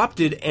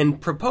adopted and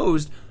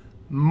proposed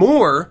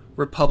more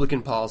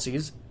Republican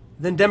policies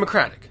than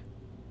Democratic.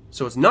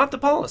 So it's not the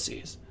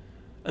policies,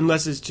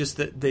 unless it's just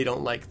that they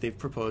don't like they've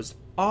proposed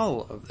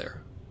all of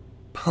their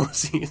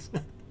policies.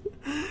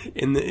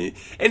 And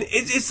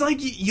it's like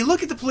you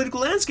look at the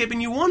political landscape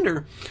and you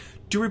wonder,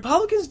 do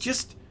Republicans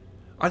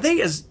are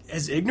they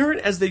as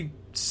ignorant as they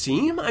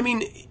seem? I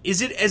mean,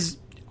 is it as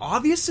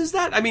obvious as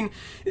that? I mean,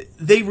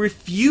 they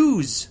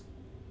refuse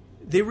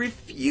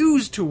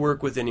to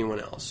work with anyone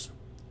else.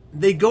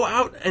 They go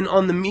out and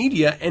on the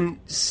media and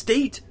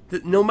state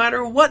that no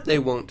matter what, they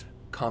won't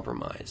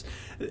compromise.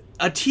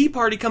 A Tea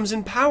Party comes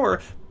in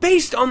power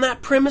based on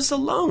that premise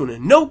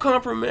alone. No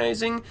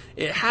compromising.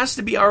 It has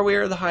to be our way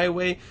or the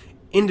highway.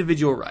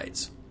 Individual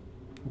rights.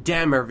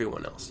 Damn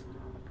everyone else.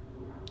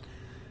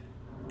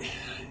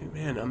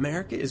 Man,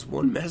 America is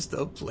one messed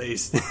up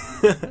place.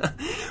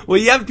 Well,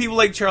 you have people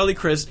like Charlie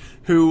Crist,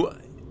 who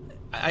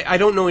I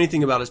don't know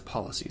anything about his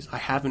policies. I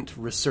haven't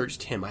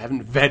researched him. I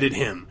haven't vetted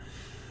him.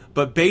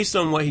 But based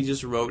on what he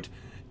just wrote,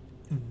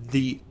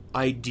 the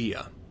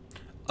idea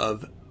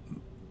of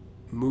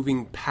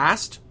moving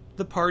past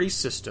the party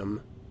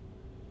system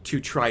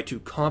to try to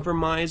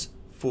compromise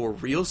for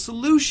real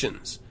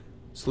solutions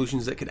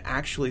that could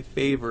actually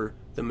favor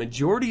the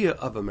majority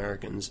of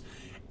Americans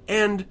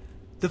and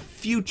the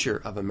future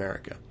of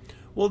America.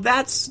 Well,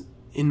 that's,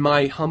 in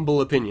my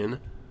humble opinion,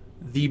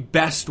 the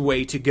best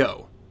way to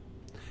go.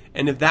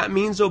 And if that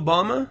means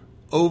Obama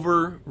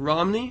over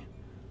Romney,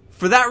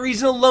 for that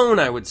reason alone,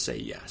 I would say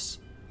yes.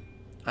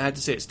 I have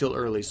to say it's still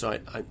early, so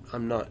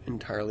I'm not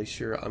entirely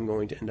sure I'm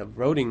going to end up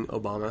voting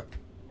Obama.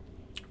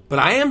 But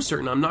I am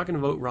certain I'm not going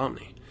to vote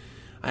Romney.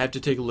 I have to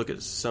take a look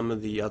at some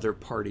of the other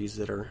parties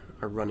that are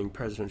running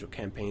presidential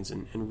campaigns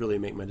and really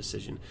make my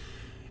decision.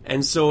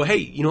 And so, hey,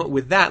 you know what?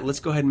 With that, let's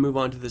go ahead and move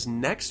on to this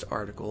next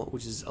article,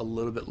 which is a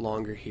little bit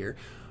longer here.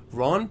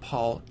 Ron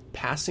Paul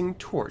passing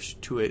torch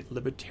to a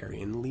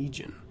Libertarian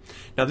Legion.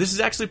 Now, this is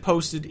actually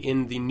posted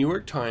in the New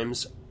York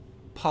Times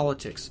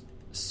Politics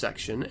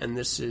section, and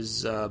this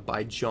is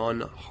by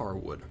John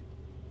Harwood.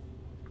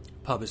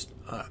 Published,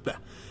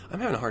 I'm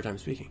having a hard time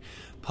speaking.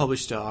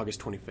 Published August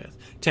 25th.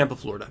 Tampa,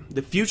 Florida.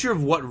 The future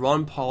of what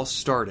Ron Paul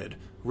started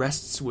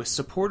rests with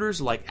supporters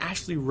like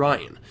Ashley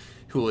Ryan,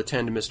 who will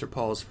attend Mr.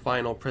 Paul's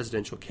final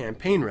presidential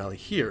campaign rally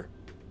here,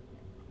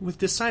 with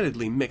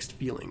decidedly mixed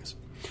feelings.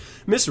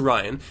 Miss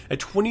Ryan, a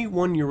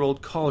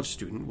 21-year-old college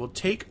student, will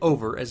take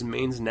over as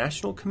Maine's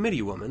National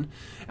Committee woman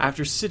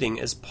after sitting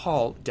as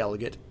Paul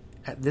delegate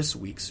at this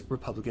week's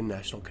Republican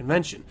National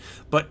Convention.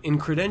 But in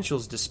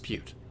credentials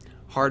dispute,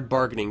 hard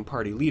bargaining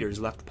party leaders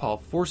left Paul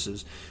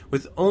forces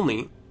with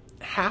only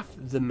half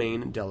the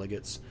Maine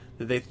delegates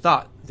that they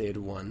thought they had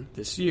won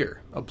this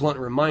year, a blunt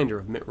reminder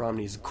of Mitt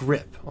Romney's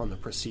grip on the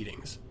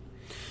proceedings.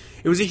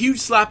 It was a huge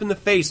slap in the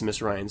face,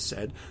 Miss Ryan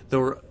said,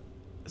 though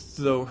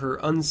her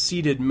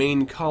unseated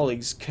Maine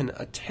colleagues can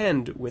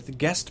attend with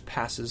guest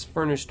passes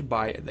furnished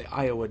by the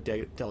Iowa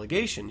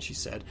delegation, she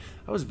said.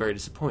 I was very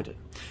disappointed.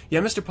 Yeah,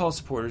 Mr. Paul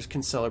supporters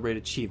can celebrate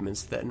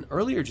achievements that an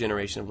earlier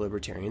generation of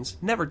libertarians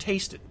never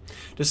tasted.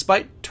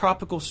 Despite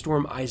Tropical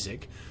Storm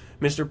Isaac,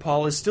 Mr.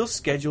 Paul is still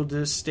scheduled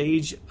to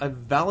stage a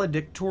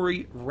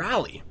valedictory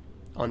rally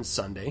on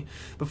Sunday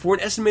before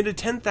an estimated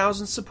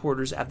 10,000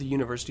 supporters at the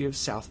University of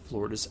South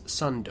Florida's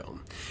Sundome.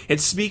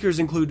 Its speakers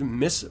include including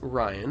Miss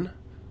Ryan,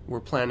 we're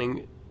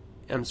planning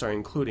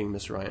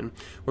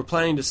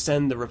to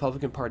send the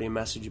Republican Party a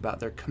message about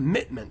their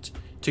commitment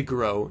to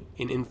grow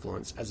in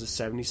influence as the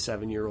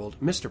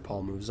 77-year-old Mr.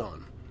 Paul moves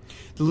on.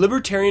 The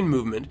libertarian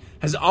movement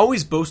has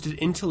always boasted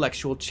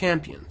intellectual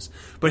champions,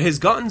 but has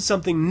gotten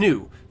something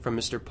new from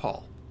Mr.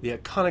 Paul, the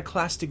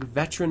iconoclastic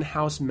veteran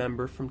House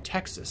member from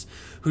Texas,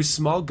 whose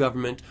small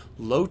government,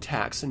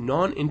 low-tax,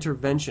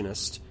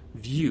 non-interventionist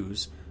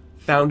views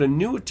found a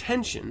new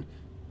attention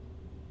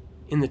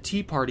in the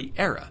Tea Party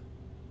era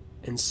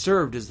and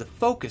served as the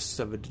focus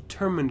of a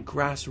determined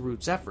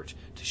grassroots effort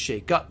to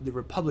shake up the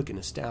Republican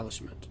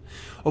establishment.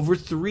 Over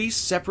 3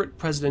 separate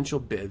presidential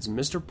bids,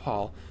 Mr.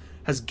 Paul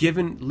has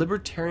given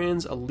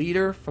libertarians a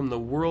leader from the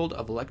world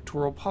of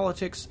electoral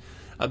politics,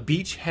 a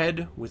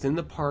beachhead within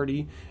the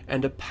party,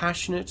 and a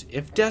passionate,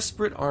 if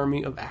desperate,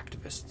 army of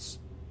activists.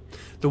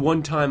 The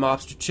one-time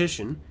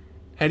obstetrician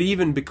had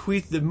even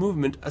bequeathed the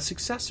movement a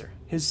successor,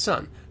 his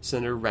son,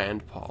 Senator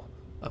Rand Paul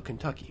of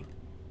Kentucky.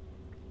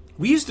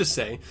 We used to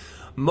say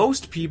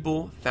most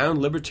people found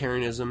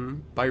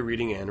libertarianism by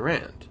reading Ayn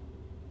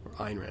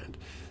Rand,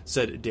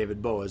 said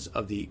David Boas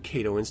of the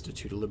Cato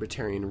Institute, a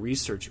libertarian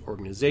research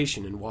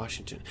organization in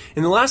Washington.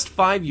 In the last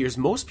 5 years,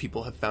 most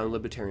people have found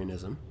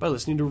libertarianism by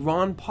listening to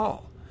Ron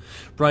Paul.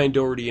 Brian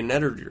Doherty, an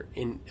editor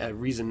in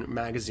Reason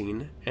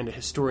magazine and a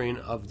historian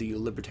of the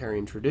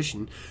libertarian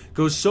tradition,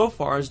 goes so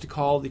far as to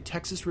call the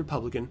Texas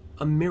Republican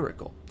a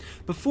miracle.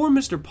 Before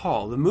Mr.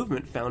 Paul, the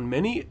movement found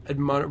many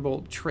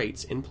admirable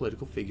traits in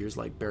political figures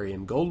like Barry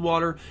M.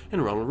 Goldwater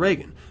and Ronald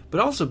Reagan,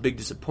 but also big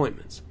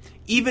disappointments.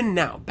 Even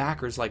now,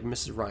 backers like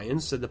Mrs. Ryan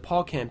said the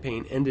Paul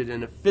campaign ended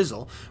in a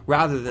fizzle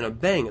rather than a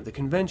bang at the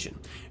convention.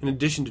 In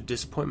addition to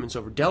disappointments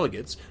over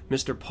delegates,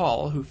 Mr.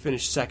 Paul, who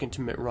finished second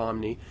to Mitt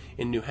Romney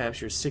in New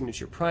Hampshire's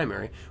signature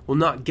primary, will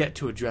not get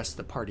to address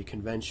the party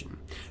convention.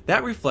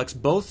 That reflects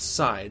both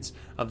sides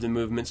of the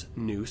movement's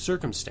new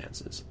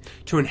circumstances.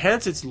 To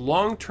enhance its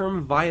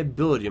long-term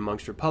viability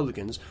amongst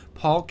Republicans,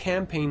 Paul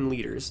campaign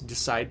leaders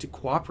decided to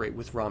cooperate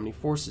with Romney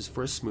forces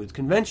for a smooth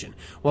convention,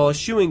 while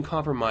eschewing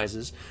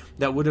compromises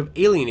that would have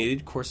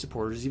alienated core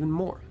supporters even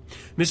more.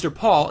 Mr.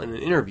 Paul, in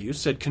an interview,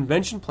 said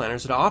convention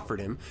planners had offered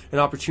him an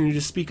opportunity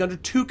to speak under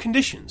 2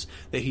 conditions: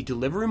 that he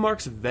deliver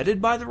remarks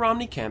vetted by the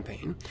Romney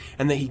campaign,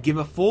 and that he give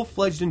a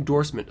full-fledged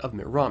endorsement of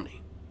Mitt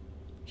Romney.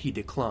 He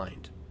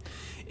declined.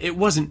 It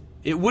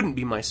wouldn't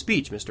be my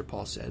speech, Mr.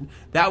 Paul said.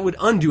 That would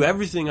undo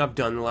everything I've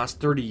done in the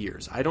last 30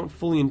 years. I don't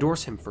fully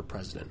endorse him for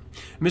president.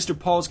 Mr.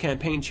 Paul's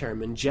campaign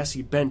chairman,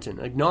 Jesse Benton,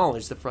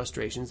 acknowledged the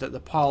frustrations that the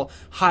Paul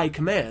high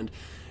command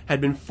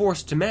had been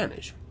forced to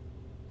manage.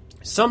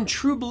 Some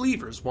true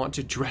believers want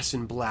to dress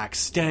in black,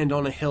 stand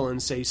on a hill,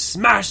 and say,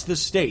 "Smash the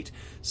state,"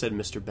 said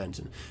Mr.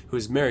 Benton, who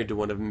is married to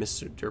one of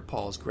Mr.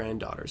 Paul's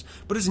granddaughters.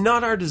 But it's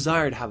not our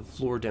desire to have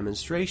floor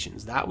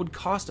demonstrations. That would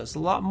cost us a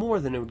lot more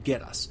than it would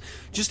get us.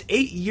 Just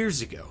 8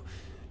 years ago,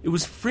 it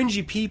was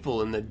fringy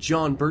people in the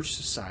John Birch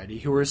Society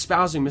who were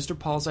espousing Mr.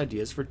 Paul's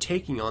ideas for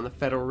taking on the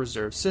Federal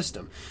Reserve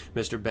System,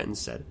 Mr. Benton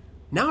said.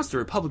 Now it's the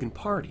Republican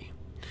Party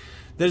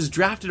that has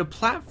drafted a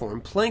platform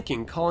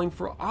planking calling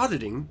for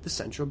auditing the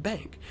central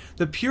bank.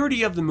 The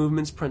purity of the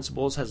movement's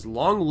principles has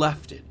long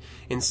left it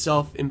in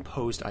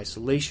self-imposed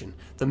isolation.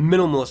 The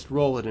minimalist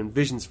role it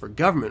envisions for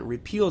government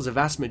repels a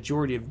vast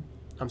majority of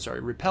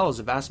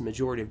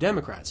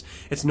Democrats.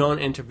 Its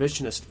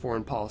non-interventionist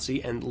foreign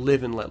policy and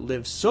live and let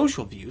live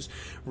social views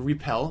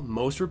repel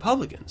most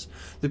Republicans.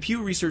 The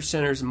Pew Research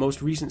Center's most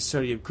recent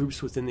study of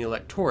groups within the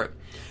electorate,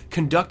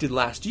 conducted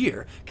last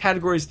year,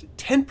 categorized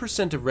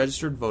 10% of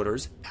registered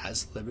voters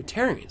as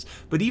libertarians.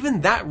 But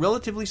even that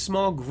relatively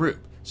small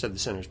group, said the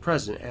center's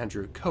president,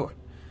 Andrew Cohen,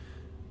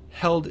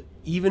 held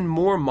even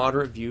more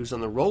moderate views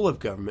on the role of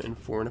government in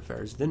foreign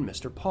affairs than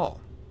Mr.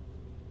 Paul.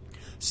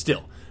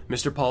 Still,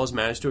 Mr. Paul has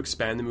managed to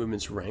expand the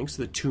movement's ranks.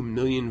 The 2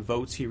 million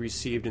votes he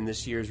received in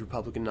this year's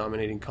Republican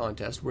nominating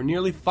contest were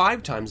nearly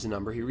 5 times the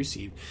number he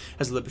received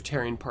as the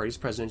Libertarian Party's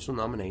presidential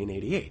nominee in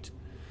 '88.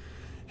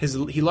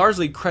 He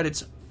largely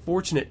credits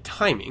fortunate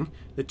timing.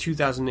 The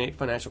 2008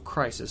 financial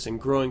crisis and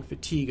growing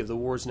fatigue of the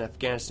wars in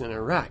Afghanistan and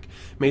Iraq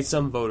made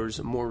some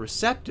voters more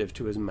receptive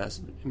to his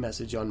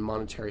message on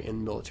monetary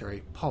and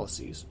military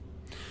policies.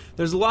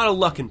 There's a lot of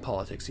luck in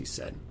politics, he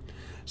said.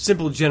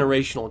 Simple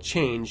generational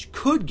change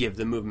could give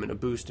the movement a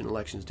boost in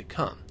elections to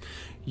come.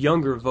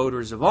 Younger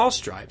voters of all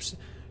stripes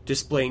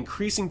display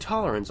increasing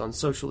tolerance on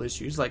social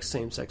issues like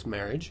same-sex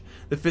marriage.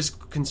 The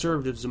fiscal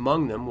conservatives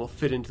among them will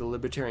fit into the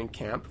libertarian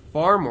camp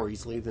far more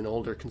easily than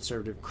older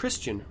conservative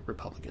Christian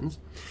Republicans.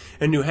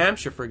 In New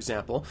Hampshire, for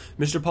example,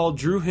 Mr. Paul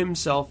drew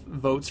himself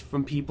votes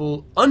from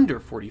people under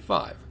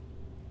 45.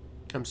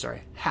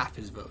 Half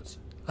his votes.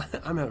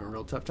 I'm having a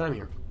real tough time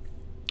here.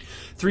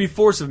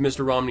 3/4 of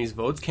Mr. Romney's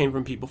votes came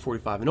from people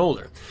 45 and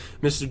older.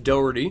 Mr.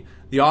 Doherty,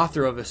 the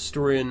author of a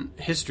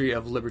history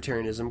of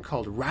libertarianism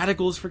called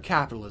Radicals for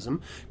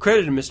Capitalism,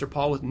 credited Mr.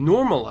 Paul with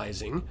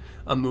normalizing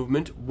a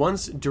movement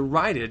once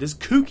derided as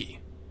kooky.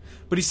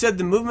 But he said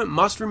the movement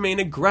must remain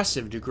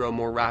aggressive to grow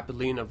more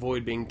rapidly and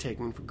avoid being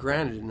taken for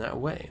granted in that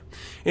way.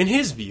 In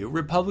his view,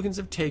 Republicans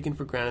have taken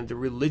for granted the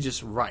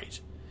religious right.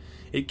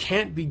 It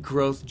can't be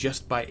growth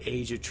just by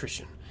age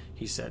attrition.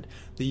 he said.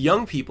 The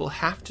young people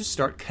have to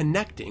start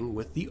connecting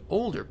with the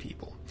older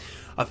people.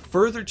 A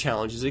further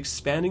challenge is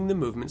expanding the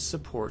movement's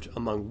support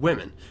among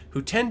women,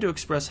 who tend to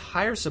express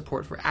higher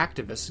support for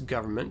activist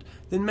government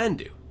than men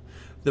do.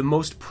 The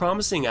most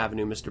promising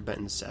avenue, Mr.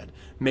 Benton said,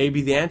 may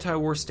be the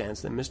anti-war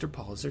stance that Mr.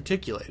 Paul has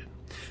articulated.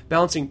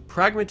 Balancing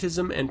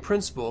pragmatism and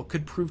principle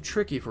could prove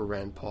tricky for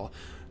Rand Paul,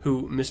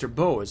 who Mr.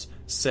 Boas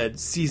said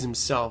sees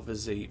himself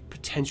as a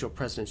potential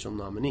presidential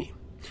nominee.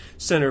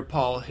 Senator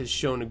Paul has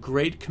shown a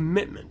great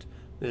commitment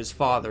to his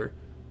father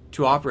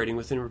to operating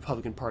within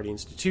Republican Party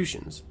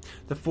institutions.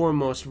 The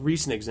foremost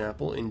recent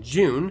example, in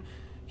June,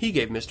 he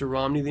gave Mr.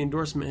 Romney the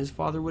endorsement his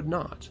father would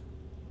not.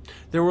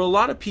 There were a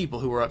lot of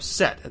people who were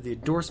upset at the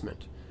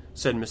endorsement,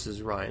 said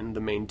Mrs. Ryan,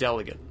 the main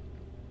delegate.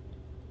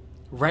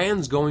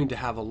 Rand's going to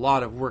have a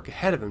lot of work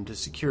ahead of him to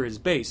secure his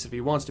base if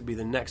he wants to be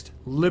the next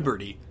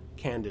Liberty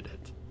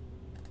candidate.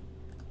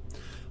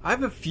 I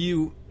have a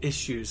few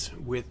issues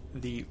with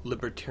the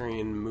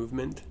libertarian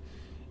movement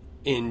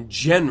in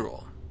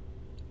general.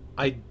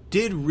 I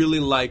did really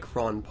like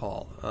Ron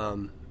Paul,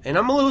 and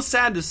I'm a little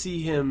sad to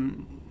see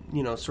him,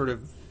 sort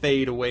of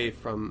fade away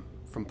from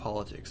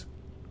politics.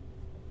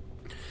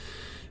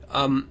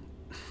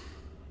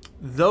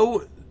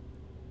 Though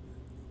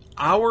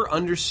our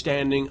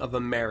understanding of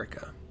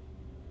America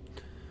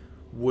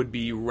would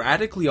be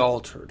radically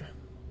altered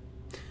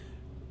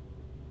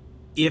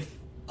if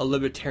a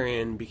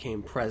libertarian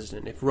became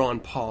president, if Ron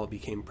Paul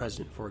became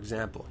president, for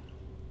example.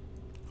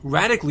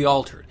 Radically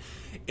altered.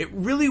 It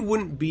really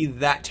wouldn't be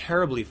that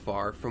terribly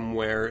far from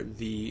where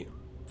the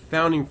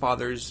Founding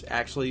Fathers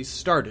actually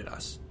started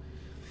us.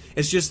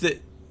 It's just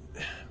that,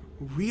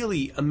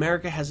 really,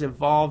 America has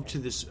evolved to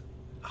this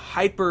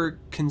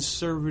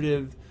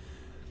hyper-conservative,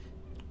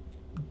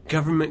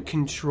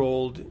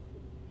 government-controlled,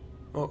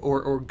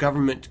 or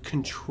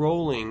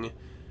government-controlling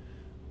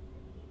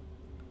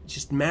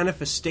just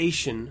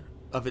manifestation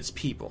of its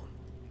people.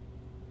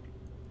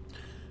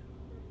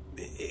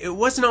 It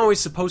wasn't always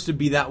supposed to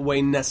be that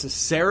way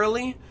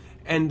necessarily,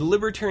 and the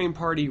Libertarian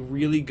Party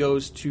really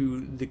goes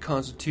to the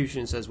Constitution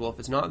and says, well, if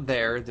it's not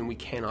there, then we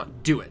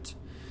cannot do it.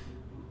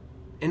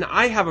 And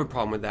I have a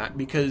problem with that,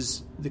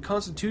 because the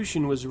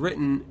Constitution was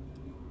written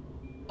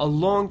a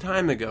long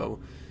time ago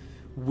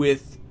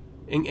with,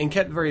 and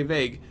kept very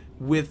vague,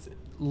 with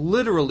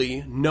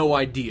literally no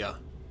idea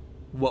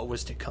what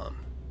was to come.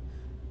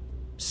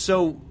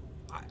 So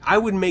I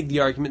would make the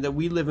argument that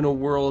we live in a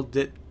world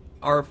that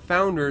our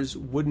founders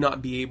would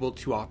not be able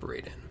to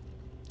operate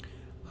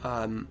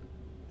in.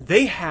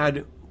 They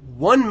had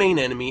one main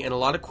enemy and a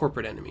lot of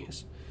corporate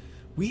enemies.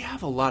 We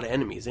have a lot of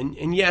enemies,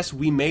 and yes,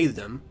 we made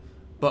them,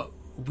 but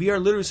we are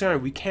literally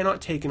saying we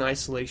cannot take an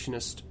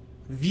isolationist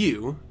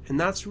view, and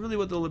that's really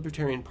what the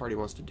Libertarian Party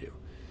wants to do.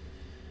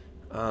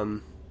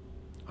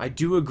 I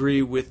do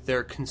agree with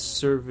their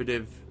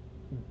conservative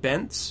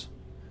bents.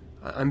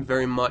 I'm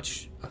very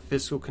much a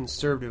fiscal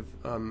conservative,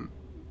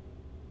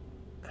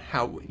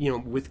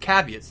 with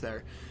caveats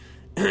there.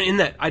 In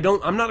that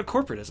I'm not a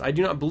corporatist. I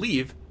do not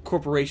believe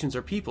corporations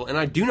are people, and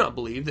I do not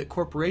believe that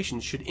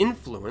corporations should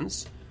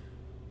influence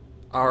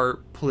our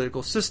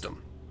political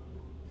system.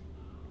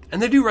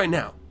 And they do right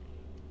now.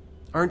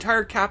 Our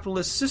entire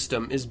capitalist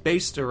system is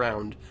based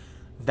around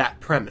that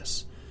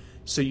premise.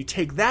 So you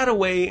take that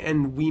away,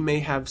 and we may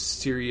have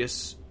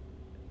serious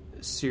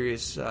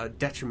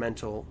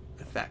detrimental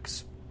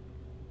effects.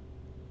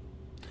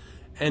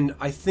 And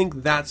I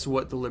think that's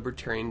what the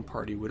Libertarian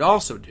Party would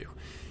also do.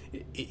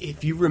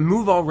 If you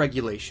remove all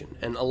regulation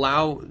and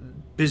allow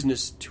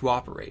business to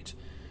operate,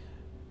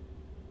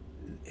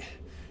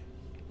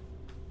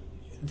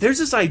 there's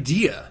this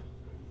idea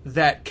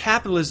that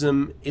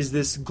capitalism is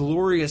this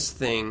glorious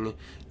thing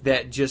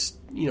that just,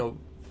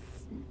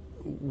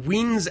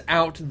 weans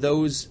out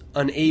those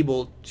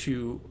unable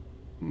to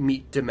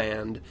meet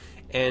demand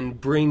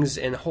and brings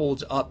and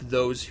holds up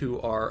those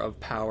who are of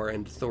power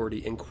and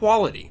authority and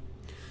quality.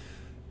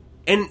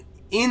 And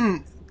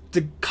in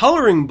the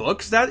coloring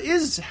books, that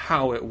is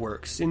how it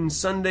works in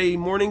Sunday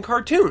morning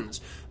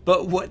cartoons.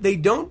 But what they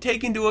don't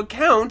take into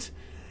account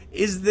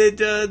is that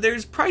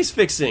there's price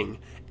fixing,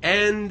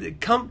 and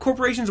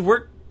corporations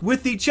work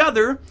with each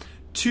other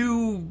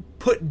to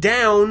put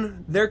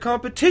down their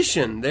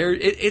competition.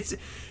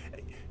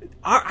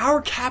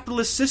 Our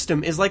capitalist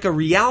system is like a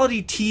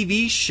reality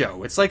TV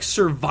show. It's like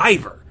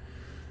Survivor.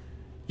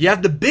 You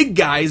have the big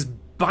guys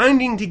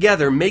binding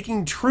together,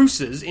 making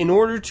truces in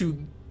order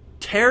to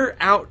tear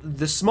out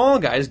the small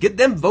guys, get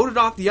them voted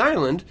off the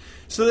island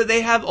so that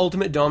they have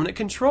ultimate dominant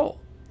control.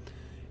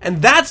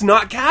 And that's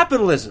not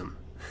capitalism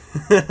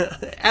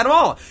at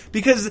all,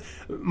 because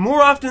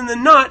more often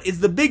than not, it's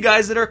the big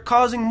guys that are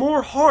causing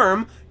more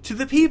harm to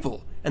the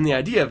people. And the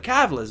idea of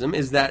capitalism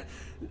is that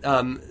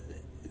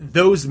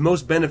those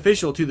most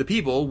beneficial to the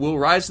people will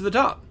rise to the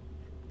top.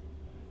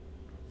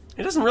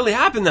 It doesn't really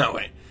happen that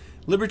way.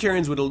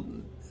 Libertarians would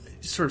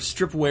sort of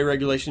strip away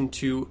regulation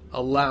to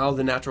allow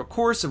the natural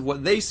course of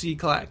what they see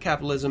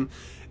capitalism,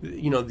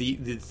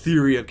 the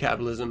theory of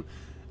capitalism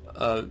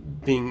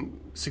being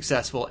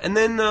successful, and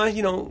then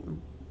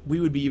we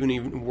would be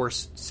even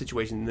worse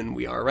situation than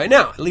we are right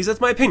now. At least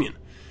that's my opinion.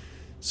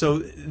 So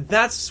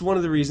that's one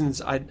of the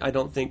reasons I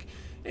don't think,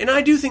 and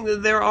I do think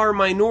that there are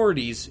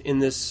minorities in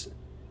this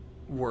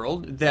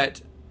world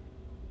that,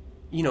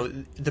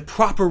 the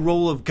proper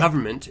role of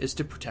government is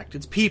to protect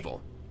its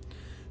people.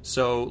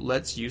 So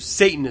let's use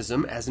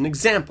Satanism as an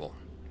example.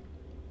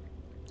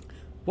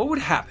 What would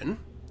happen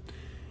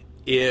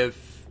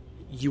if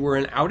you were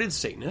an outed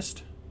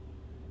Satanist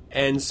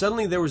and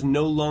suddenly there was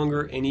no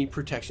longer any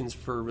protections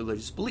for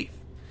religious belief?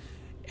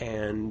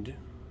 And,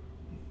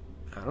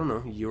 I don't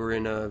know, you were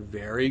in a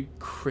very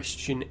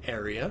Christian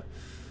area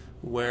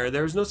where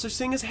there was no such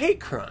thing as hate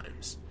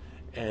crimes,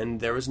 and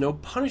there was no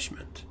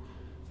punishment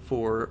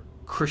for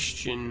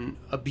Christian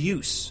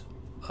abuse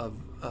of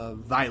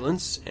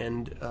violence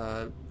and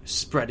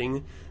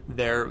spreading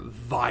their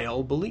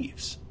vile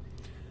beliefs.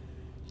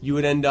 You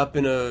would end up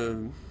in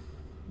a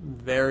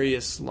very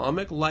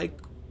Islamic-like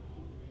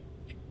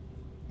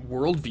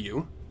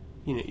worldview.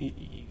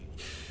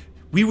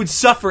 We would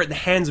suffer at the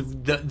hands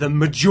of the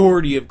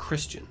majority of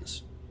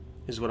Christians,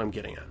 is what I'm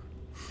getting at.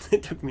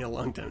 It took me a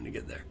long time to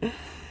get there.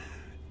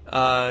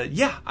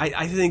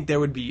 I think there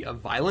would be a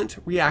violent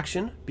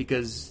reaction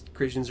because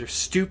Christians are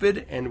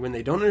stupid, and when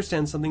they don't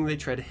understand something, they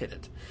try to hit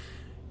it.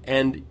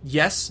 And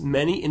yes,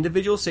 many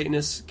individual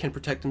Satanists can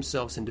protect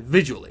themselves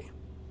individually,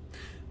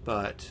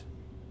 but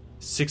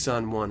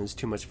 6-on-1 is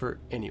too much for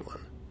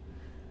anyone.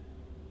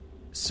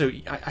 So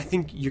I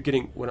think you're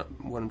getting what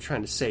I'm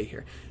trying to say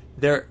here.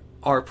 There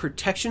are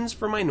protections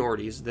for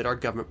minorities that our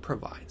government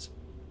provides.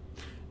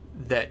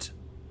 That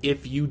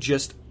if you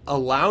just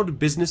allowed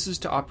businesses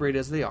to operate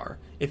as they are,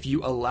 if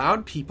you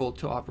allowed people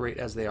to operate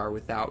as they are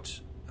without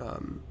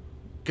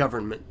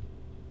government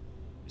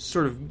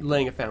sort of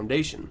laying a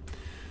foundation,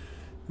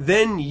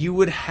 then you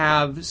would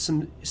have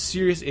some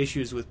serious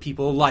issues with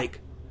people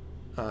like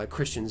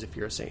Christians if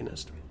you're a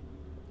Satanist.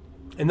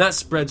 And that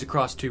spreads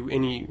across to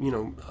any,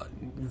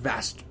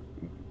 vast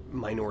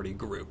minority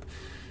group.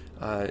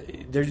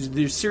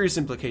 There's serious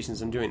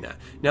implications in doing that.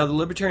 Now, the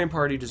Libertarian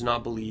Party does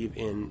not believe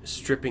in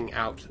stripping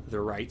out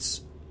the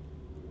rights.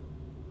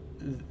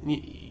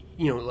 They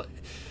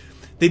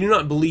do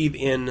not believe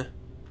in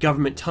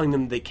government telling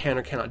them they can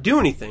or cannot do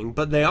anything,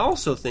 but they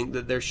also think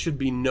that there should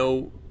be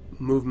no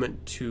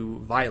movement to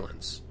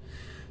violence.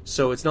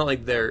 So it's not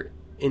like they're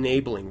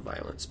enabling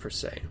violence per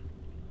se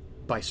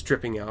by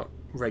stripping out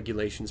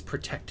regulations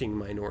protecting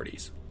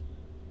minorities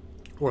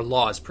or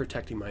laws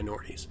protecting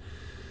minorities.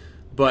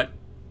 But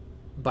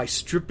by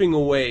stripping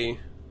away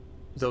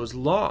those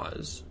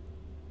laws,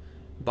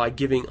 by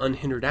giving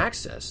unhindered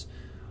access,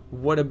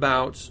 what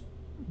about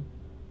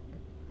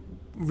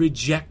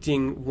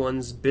rejecting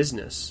one's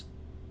business?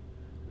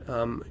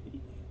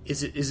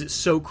 Is it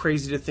so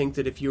crazy to think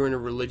that if you're in a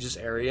religious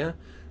area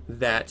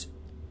that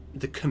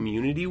the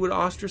community would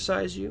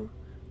ostracize you?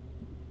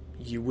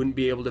 You wouldn't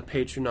be able to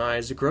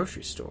patronize a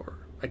grocery store,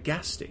 a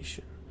gas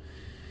station.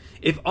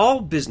 If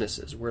all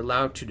businesses were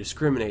allowed to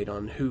discriminate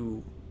on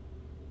who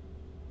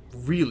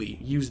really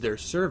use their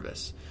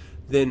service,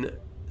 then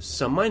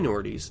some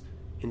minorities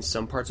in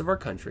some parts of our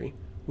country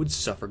would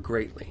suffer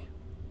greatly.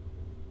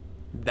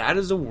 That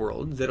is a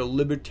world that a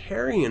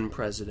libertarian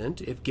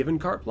president, if given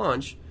carte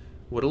blanche,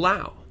 would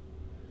allow.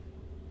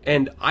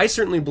 And I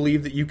certainly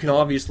believe that you can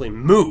obviously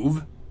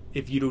move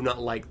if you do not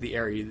like the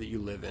area that you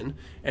live in,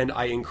 and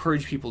I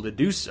encourage people to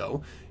do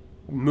so.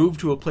 Move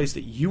to a place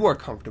that you are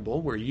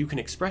comfortable, where you can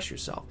express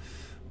yourself.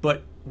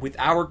 But with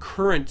our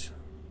current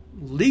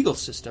legal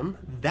system,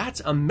 that's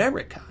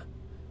America.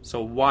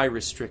 So why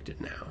restrict it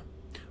now?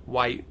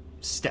 Why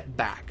step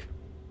back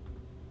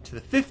to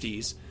the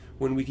 50s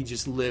when we could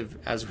just live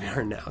as we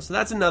are now? So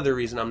that's another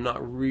reason I'm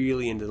not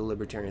really into the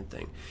libertarian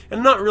thing. And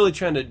I'm not really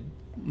trying to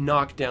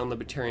knock down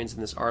libertarians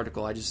in this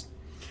article.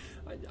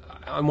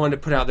 I wanted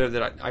to put out there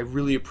that I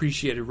really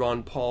appreciated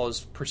Ron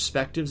Paul's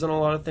perspectives on a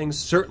lot of things,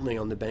 certainly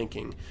on the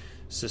banking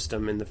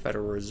system in the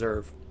Federal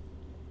Reserve.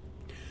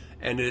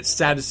 And it's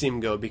sad to see him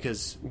go,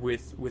 because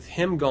with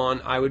him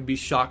gone, I would be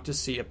shocked to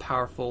see a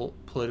powerful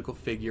political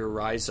figure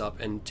rise up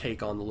and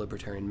take on the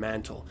libertarian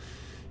mantle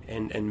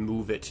and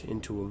move it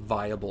into a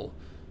viable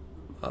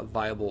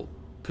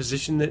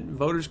position that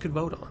voters could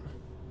vote on.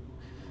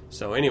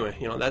 So anyway,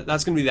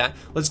 that's going to be that.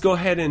 Let's go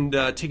ahead and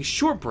take a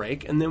short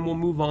break, and then we'll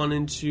move on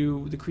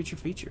into the creature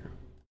feature.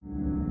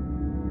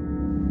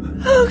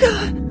 Oh,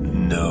 God!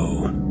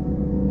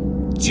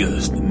 No,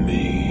 just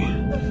me.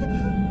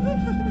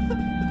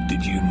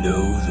 Did you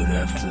know that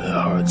after the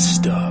heart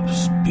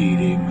stops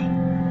beating,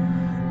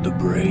 the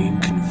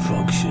brain can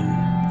function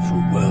for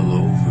well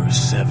over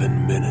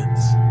 7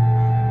 minutes?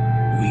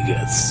 We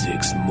got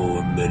 6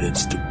 more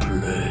minutes to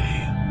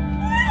play.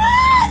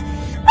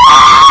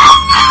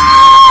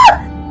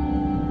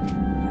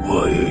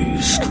 Why are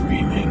you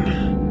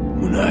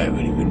screaming when I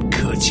haven't even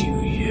cut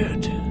you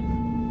yet?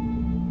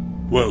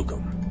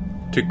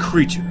 Welcome to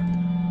Creature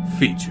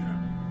Feature.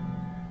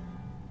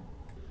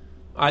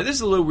 Alright, this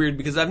is a little weird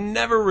because I've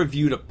never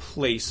reviewed a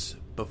place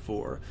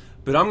before,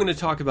 but I'm going to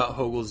talk about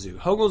Hogle Zoo.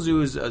 Hogle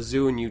Zoo is a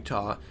zoo in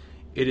Utah.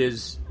 It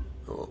is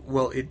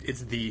Well,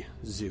 it's the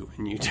zoo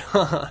in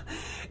Utah.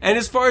 And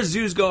as far as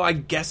zoos go, I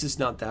guess it's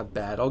not that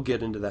bad. I'll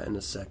get into that in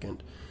a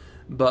second.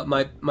 But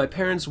my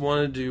parents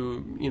wanted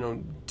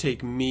to,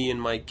 take me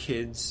and my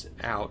kids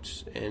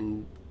out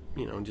and,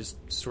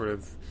 just sort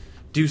of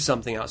do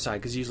something outside.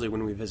 Because usually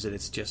when we visit,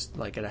 it's just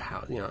like at a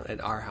house,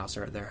 at our house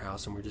or at their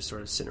house, and we're just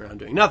sort of sitting around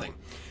doing nothing.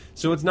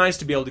 So it's nice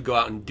to be able to go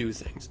out and do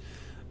things.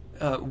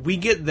 We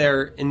get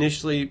there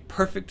initially,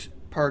 perfect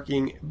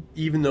parking,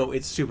 even though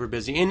it's super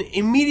busy. And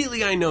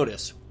immediately I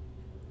notice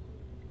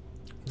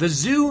the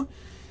zoo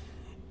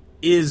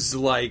is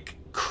like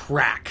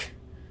crack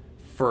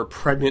for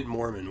pregnant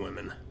Mormon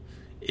women.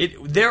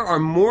 There are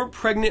more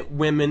pregnant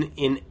women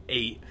in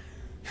a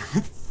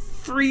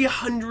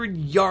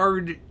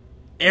 300-yard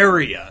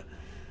area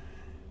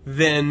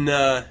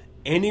than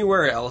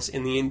anywhere else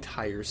in the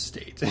entire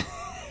state.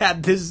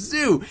 At the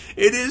zoo,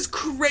 it is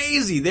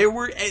crazy. There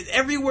were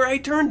everywhere I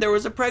turned, there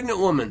was a pregnant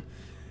woman.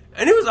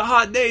 And it was a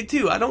hot day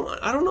too. I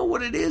don't know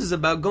what it is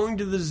about going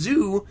to the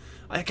zoo.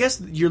 I guess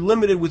you're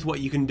limited with what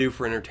you can do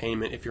for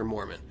entertainment if you're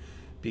Mormon,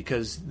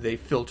 because they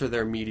filter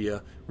their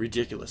media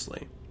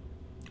ridiculously.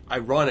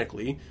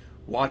 Ironically,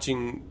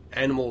 watching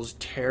animals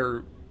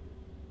tear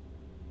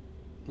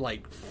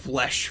like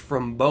flesh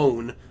from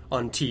bone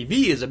on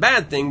TV is a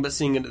bad thing, but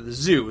seeing it at the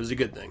zoo is a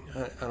good thing.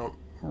 I don't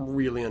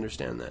really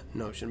understand that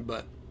notion,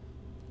 but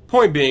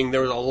point being,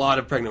 there was a lot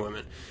of pregnant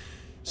women.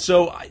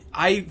 So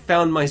I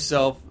found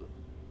myself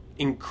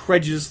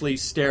incredulously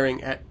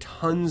staring at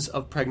tons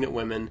of pregnant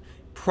women,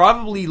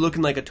 probably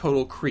looking like a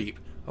total creep.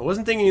 I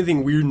wasn't thinking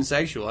anything weird and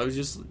sexual. I was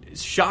just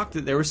shocked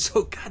that there were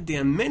so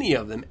goddamn many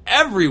of them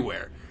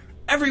everywhere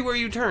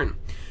you turn.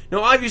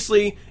 Now,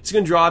 obviously, it's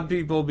going to draw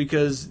people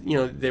because,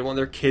 they want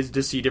their kids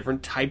to see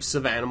different types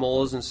of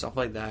animals and stuff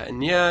like that.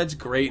 And yeah, it's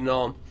great and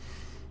all.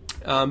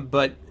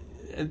 But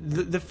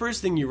the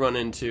first thing you run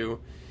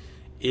into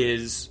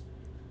is,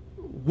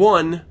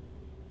 one,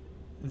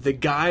 the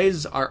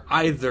guys are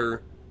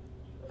either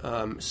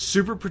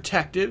super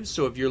protective,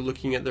 so if you're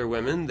looking at their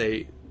women,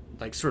 they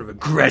like sort of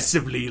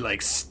aggressively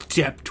like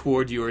step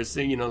toward you or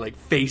like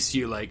face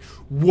you like,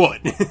 what?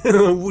 What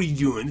are you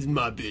doing? This is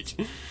my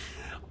bitch.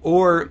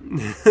 Or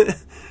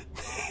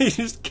they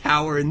just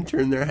cower and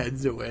turn their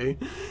heads away.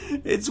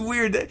 It's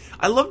weird.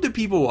 I love to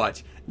people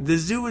watch. The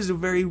zoo is a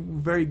very,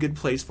 very good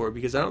place for it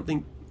because I don't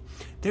think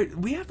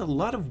we have a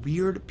lot of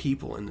weird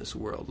people in this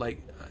world.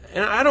 Like,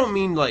 and I don't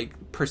mean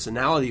like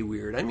personality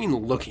weird. I mean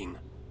looking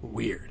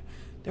weird.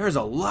 There's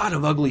a lot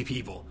of ugly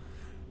people.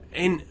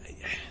 And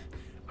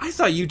I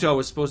thought Utah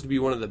was supposed to be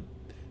one of the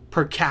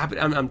per capita,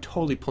 I'm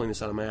totally pulling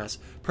this out of my ass,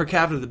 per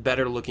capita the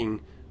better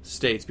looking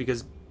states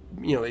because,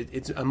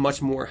 it's a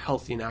much more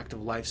healthy and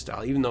active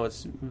lifestyle, even though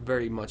it's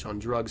very much on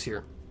drugs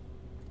here.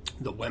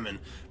 The women,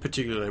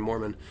 particularly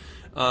Mormon.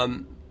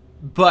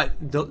 But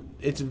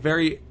it's a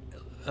very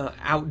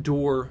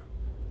outdoor,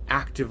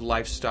 active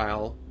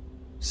lifestyle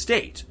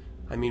state.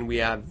 I mean, we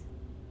have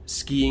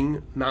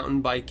skiing,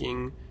 mountain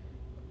biking,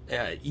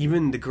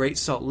 even the Great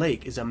Salt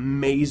Lake is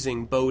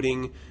amazing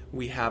boating.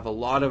 We have a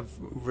lot of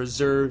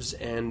reserves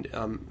and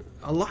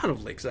a lot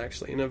of lakes,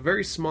 actually, in a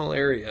very small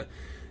area.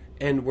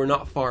 And we're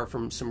not far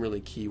from some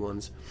really key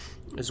ones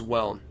as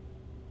well.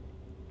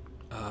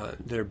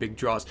 They're big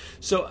draws.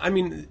 So, I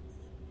mean,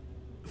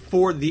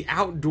 for the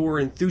outdoor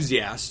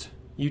enthusiast,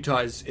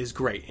 Utah is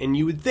great. And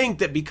you would think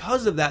that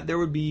because of that, there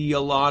would be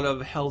a lot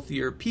of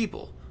healthier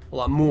people. A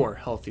lot more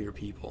healthier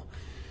people.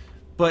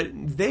 But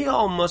they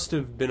all must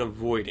have been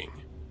avoiding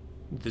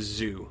the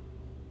zoo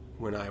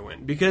when I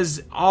went,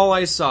 because all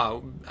I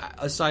saw,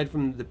 aside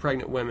from the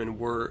pregnant women,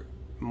 were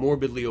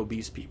morbidly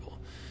obese people.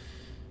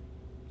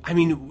 I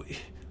mean,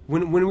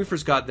 when we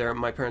first got there,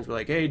 my parents were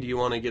like, hey, do you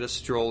want to get a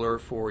stroller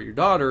for your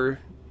daughter?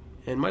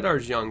 And my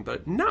daughter's young,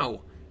 but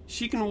no,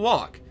 she can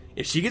walk.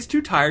 If she gets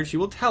too tired, she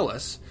will tell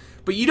us.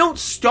 But you don't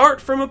start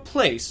from a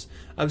place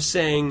of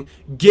saying,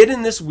 get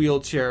in this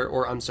wheelchair,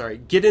 or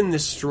get in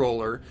this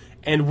stroller,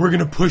 and we're going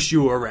to push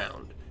you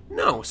around.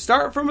 No,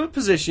 start from a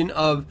position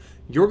of,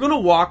 you're going to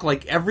walk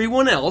like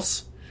everyone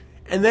else,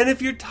 and then if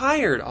you're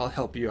tired, I'll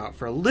help you out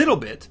for a little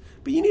bit,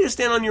 but you need to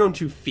stand on your own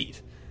 2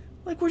 feet.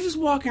 Like, we're just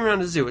walking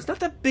around a zoo. It's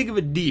not that big of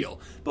a deal.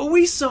 But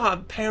we saw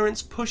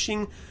parents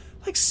pushing,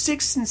 like,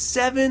 6 and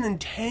 7 and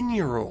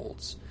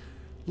 10-year-olds.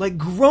 Like,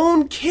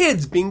 grown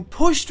kids being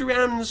pushed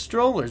around in the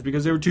strollers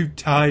because they were too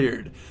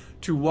tired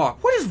to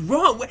walk. What is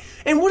wrong?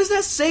 And what does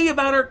that say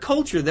about our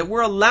culture? That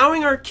we're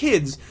allowing our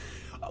kids...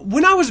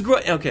 When I was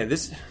growing... Okay,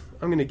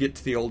 I'm going to get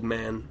to the old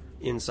man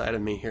inside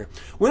of me here.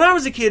 When I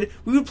was a kid,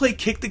 we would play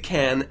kick the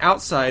can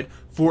outside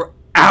for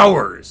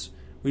hours.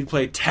 We'd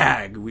play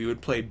tag. We would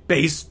play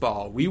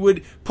baseball.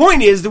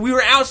 Point is that we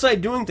were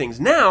outside doing things.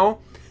 Now,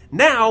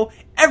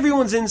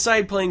 everyone's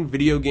inside playing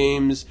video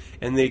games,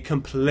 and they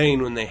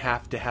complain when they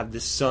have to have the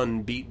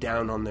sun beat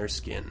down on their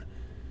skin.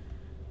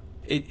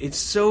 It's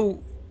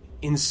so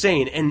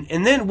insane.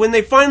 And then when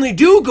they finally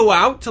do go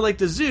out to, like,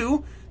 the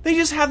zoo, they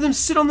just have them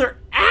sit on their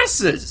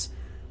asses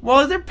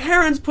while their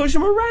parents push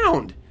them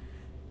around.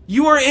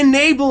 You are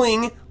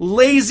enabling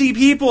lazy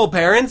people,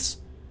 parents.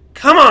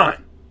 Come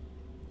on.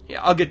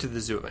 Yeah, I'll get to the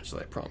zoo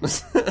eventually, I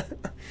promise.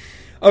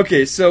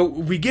 Okay, so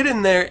we get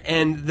in there,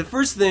 and the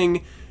first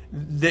thing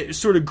that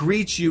sort of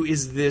greets you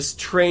is this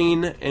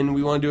train, and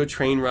we want to do a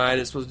train ride.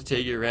 It's supposed to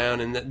take you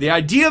around, and the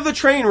idea of a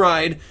train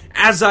ride,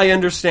 as I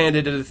understand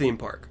it at a theme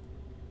park,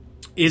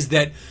 is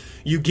that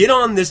you get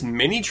on this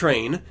mini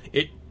train,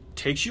 it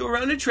takes you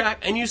around a track,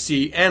 and you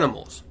see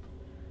animals.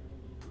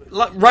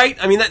 Right?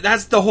 I mean,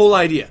 that's the whole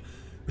idea.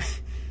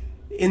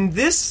 In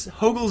this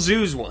Hogle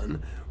Zoos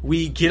one,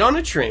 we get on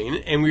a train,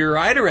 and we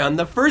ride around.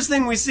 The first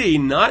thing we see,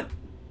 not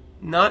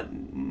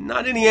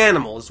any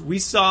animals, we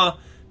saw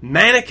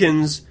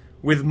mannequins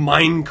with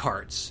mine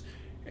carts.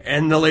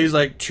 And the lady's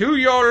like, to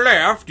your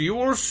left, you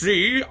will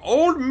see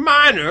old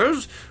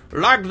miners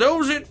like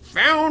those that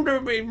found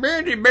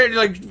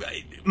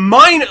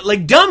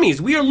like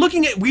dummies.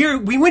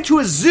 We went to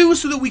a zoo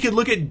so that we could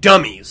look at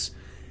dummies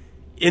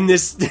in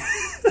this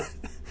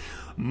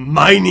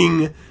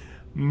mining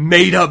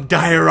made-up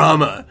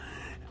diorama.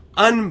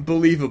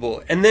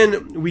 Unbelievable. And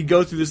then we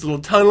go through this little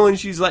tunnel, and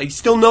she's like,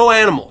 still no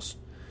animals.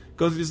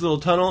 Go through this little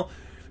tunnel.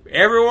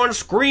 Everyone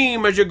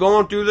scream as you're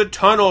going through the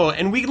tunnel.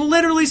 And we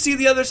literally see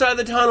the other side of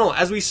the tunnel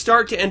as we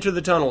start to enter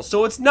the tunnel.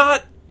 So it's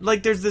not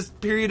like there's this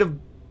period of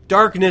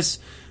darkness,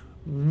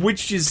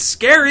 which is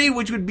scary,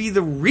 which would be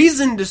the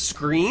reason to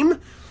scream,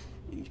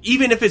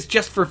 even if it's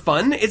just for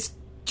fun. It's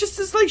just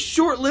this like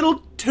short little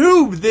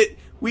tube that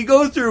we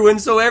go through,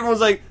 and so everyone's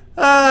like,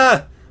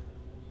 as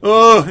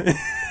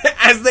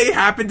they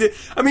happen to.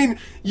 I mean,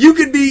 you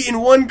could be in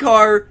one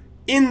car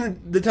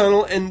in the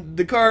tunnel, and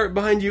the car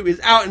behind you is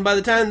out, and by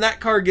the time that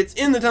car gets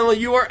in the tunnel,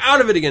 you are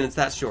out of it again. It's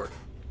that short.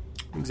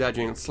 I'm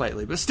exaggerating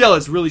slightly, but still,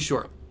 it's really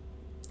short.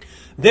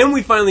 Then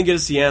we finally get to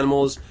see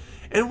animals,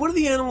 and what are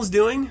the animals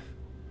doing?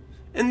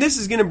 And this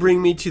is going to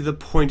bring me to the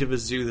point of a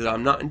zoo that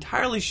I'm not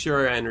entirely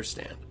sure I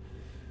understand.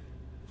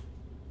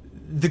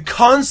 The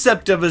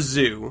concept of a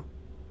zoo.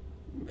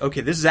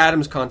 Okay, this is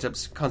Adam's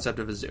concept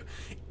of a zoo.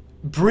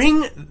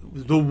 Bring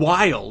the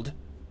wild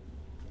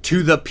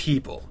to the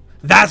people.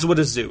 That's what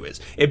a zoo is.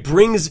 It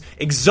brings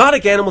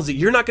exotic animals that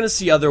you're not going to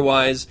see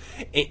otherwise,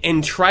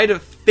 and try to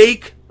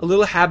fake a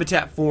little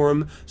habitat for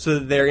them so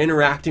that they're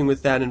interacting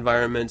with that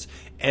environment,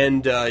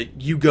 and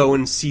you go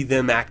and see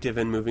them active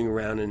and moving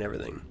around and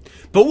everything.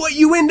 But what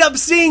you end up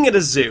seeing at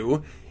a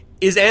zoo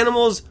is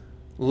animals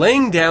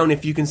laying down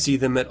if you can see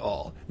them at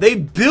all. They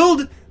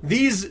build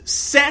these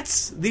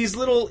sets, these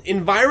little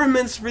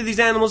environments for these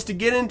animals to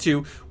get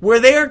into, where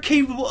they are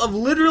capable of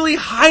literally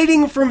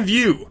hiding from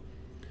view.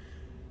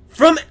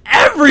 From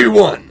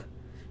everyone!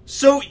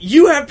 So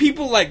you have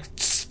people like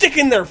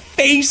sticking their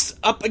face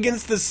up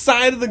against the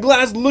side of the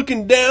glass,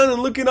 looking down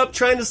and looking up,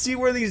 trying to see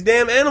where these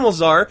damn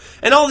animals are,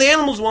 and all the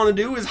animals want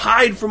to do is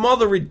hide from all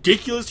the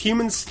ridiculous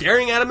humans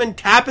staring at them and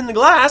tapping the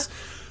glass,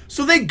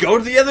 so they go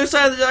to the other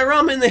side of the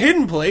diorama in the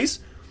hidden place,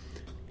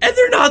 and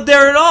they're not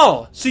there at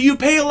all. So you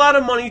pay a lot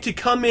of money to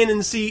come in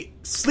and see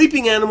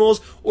sleeping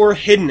animals or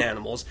hidden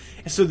animals.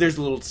 And so there's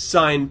a little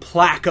sign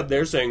plaque up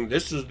there saying,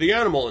 this is the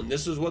animal, and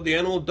this is what the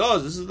animal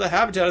does, this is the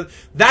habitat.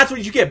 That's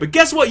what you get. But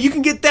guess what? You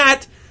can get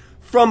that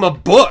from a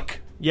book.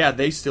 Yeah,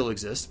 they still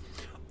exist.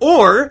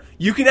 Or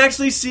you can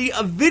actually see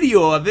a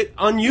video of it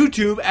on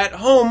YouTube at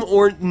home,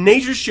 or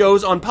nature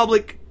shows on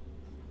public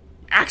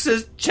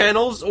access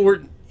channels,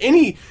 or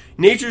any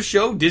nature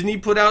show. Disney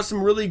put out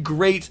some really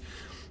great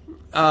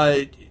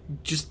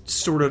just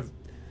sort of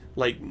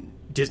like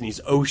Disney's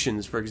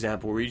Oceans, for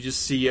example, where you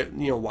just see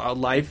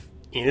wildlife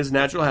in its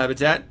natural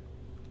habitat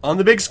on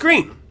the big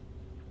screen.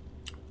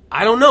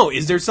 I don't know.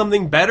 Is there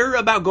something better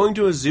about going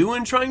to a zoo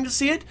and trying to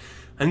see it?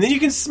 And then you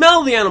can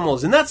smell the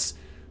animals, and that's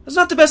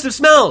not the best of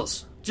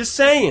smells. Just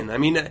saying. I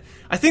mean,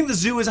 I think the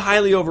zoo is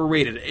highly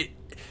overrated.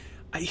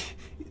 And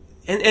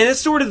it's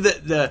sort of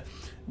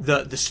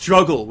the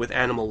struggle with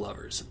animal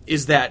lovers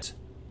is that,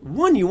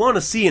 one, you want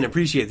to see and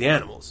appreciate the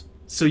animals,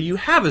 so you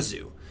have a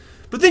zoo.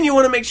 But then you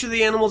want to make sure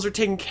the animals are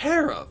taken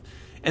care of,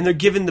 and they're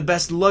given the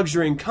best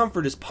luxury and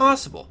comfort as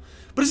possible.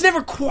 But it's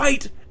never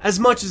quite as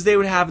much as they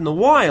would have in the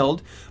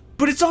wild,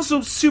 but it's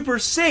also super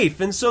safe,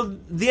 and so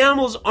the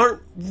animals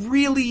aren't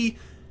really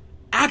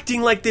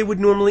acting like they would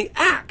normally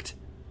act.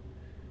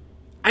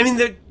 I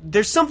mean,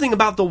 there's something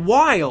about the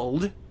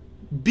wild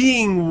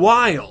being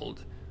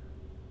wild.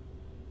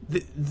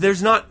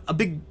 There's not a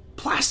big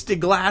plastic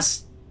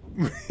glass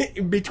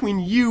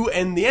between you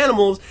and the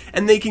animals,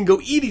 and they can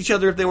go eat each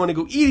other if they want to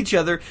go eat each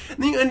other,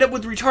 and then you end up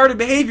with retarded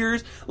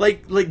behaviors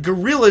like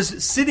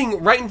gorillas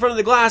sitting right in front of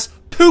the glass,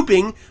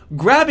 pooping,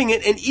 grabbing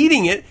it and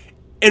eating it,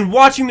 and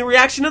watching the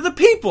reaction of the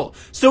people.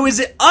 So is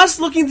it us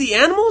looking at the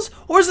animals,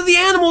 or is it the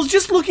animals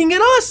just looking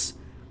at us?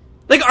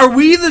 Like, are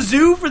we the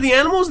zoo for the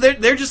animals?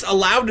 They're just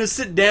allowed to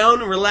sit down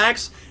and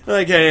relax.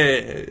 Like,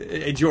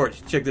 hey,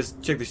 George, check this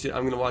shit.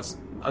 I'm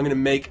gonna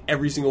make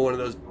every single one of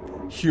those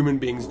human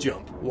beings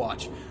jump.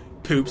 Watch.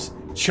 Poops,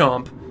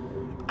 chomp.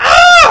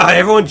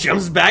 Everyone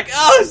jumps back.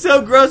 Oh, it's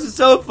so gross, it's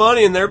so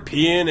funny, and they're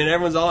peeing, and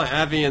everyone's all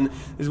happy, and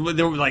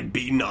they're like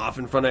beaten off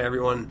in front of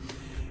everyone.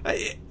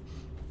 I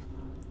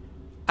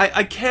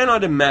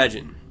cannot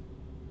imagine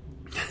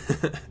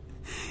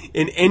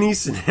in any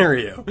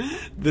scenario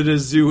that a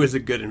zoo is a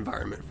good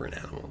environment for an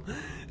animal.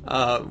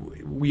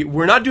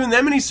 We're not doing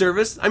them any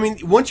service. I mean,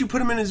 once you put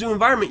them in a zoo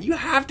environment, you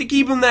have to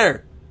keep them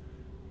there.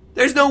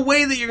 There's no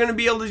way that you're going to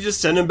be able to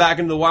just send them back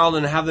into the wild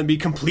and have them be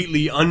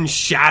completely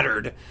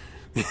unshattered.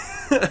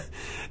 They're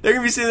going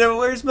to be sitting there,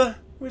 where's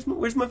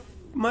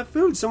my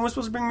food? Someone's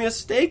supposed to bring me a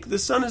steak. The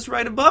sun is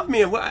right above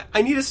me.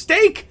 I need a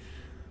steak.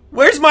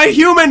 Where's my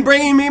human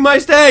bringing me my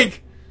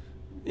steak?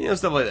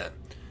 Stuff like that.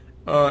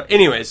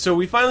 Anyway, so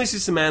we finally see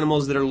some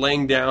animals that are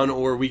laying down,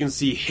 or we can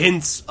see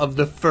hints of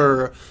the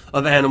fur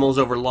of animals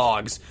over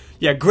logs.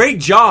 Yeah, great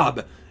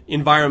job,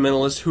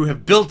 environmentalists who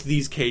have built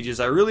these cages.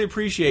 I really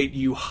appreciate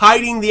you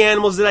hiding the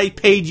animals that I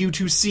paid you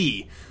to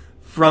see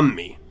from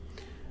me.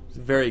 It's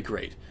very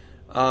great.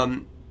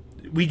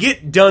 We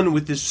get done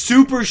with this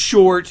super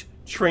short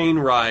train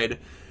ride,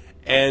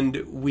 and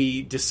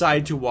we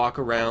decide to walk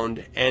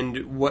around,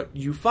 and what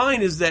you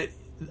find is that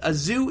a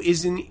zoo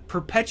is in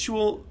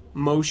perpetual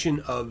motion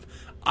of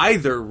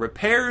either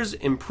repairs,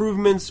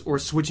 improvements, or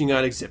switching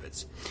out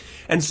exhibits.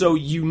 And so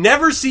you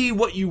never see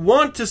what you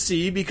want to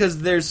see because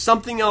there's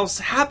something else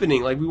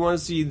happening. Like, we want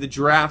to see the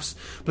giraffes,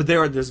 but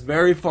they're at this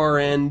very far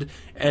end,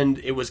 and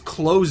it was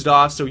closed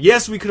off. So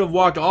yes, we could have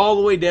walked all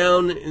the way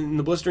down in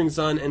the blistering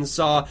sun and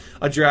saw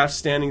a giraffe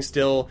standing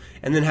still,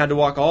 and then had to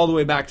walk all the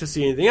way back to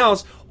see anything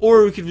else,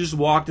 or we could have just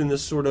walked in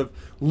this sort of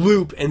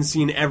loop and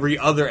seen every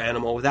other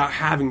animal without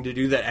having to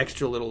do that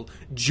extra little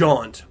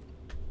jaunt.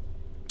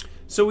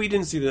 So we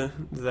didn't see the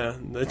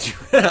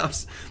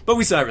giraffes, but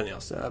we saw everything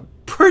else,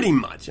 pretty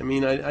much. I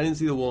mean, I didn't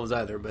see the wolves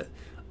either, but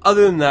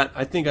other than that,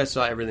 I think I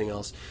saw everything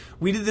else.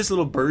 We did this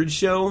little bird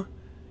show,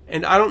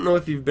 and I don't know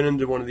if you've been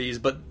into one of these,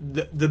 but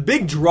the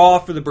big draw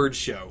for the bird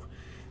show,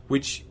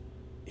 which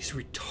is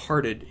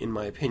retarded in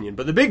my opinion,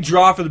 but the big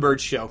draw for the bird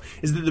show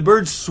is that the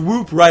birds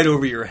swoop right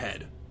over your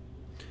head.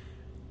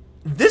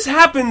 This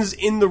happens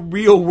in the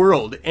real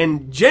world,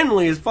 and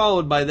generally is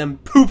followed by them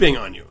pooping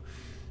on you.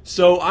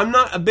 So I'm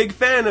not a big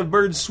fan of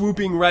birds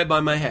swooping right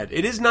by my head.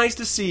 It is nice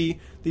to see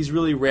these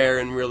really rare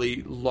and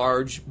really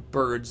large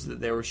birds that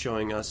they were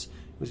showing us.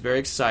 It was very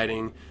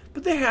exciting.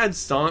 But they had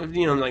songs,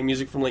 like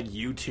music from like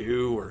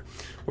U2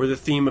 or the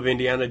theme of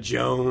Indiana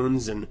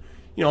Jones and,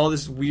 all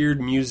this weird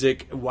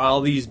music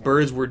while these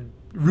birds were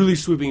really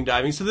swooping and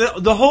diving. So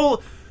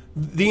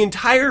the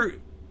entire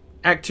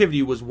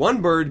activity was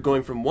one bird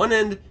going from one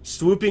end,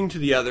 swooping to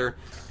the other,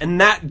 and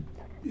that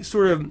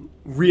sort of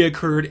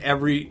reoccurred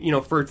every,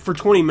 for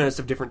 20 minutes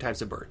of different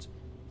types of birds.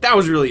 That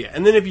was really it.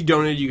 And then if you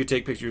donated, you could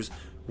take pictures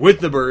with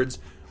the birds,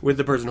 with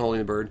the person holding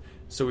the bird.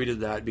 So we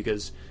did that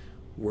because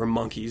we're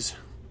monkeys.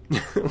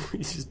 We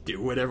just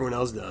do what everyone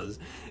else does.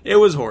 It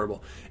was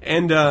horrible.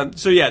 And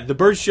so yeah, the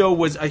bird show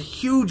was a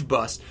huge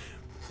bust.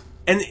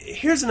 And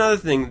here's another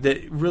thing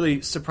that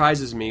really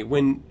surprises me.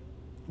 When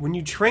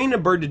you train a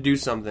bird to do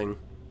something,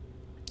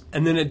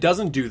 and then it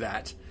doesn't do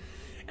that,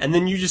 and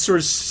then you just sort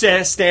of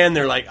stand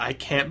there like, I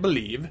can't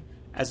believe,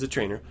 as a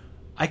trainer,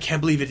 I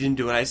can't believe it didn't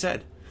do what I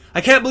said.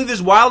 I can't believe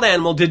this wild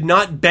animal did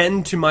not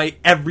bend to my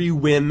every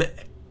whim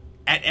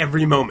at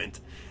every moment.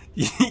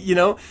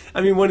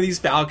 I mean, one of these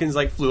falcons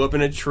flew up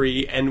in a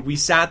tree, and we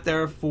sat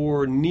there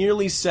for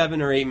nearly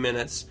 7 or 8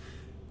 minutes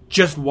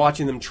just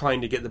watching them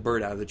trying to get the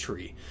bird out of the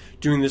tree,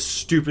 doing this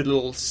stupid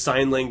little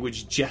sign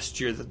language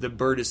gesture that the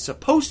bird is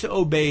supposed to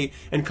obey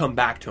and come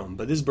back to him.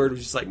 But this bird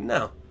was just like,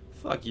 no,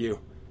 fuck you.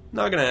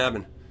 Not gonna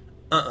happen.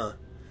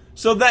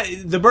 So that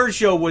the bird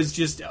show was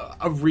just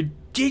a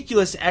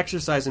ridiculous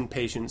exercise in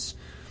patience.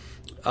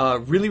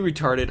 Really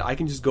retarded. I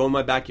can just go in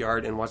my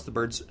backyard and watch the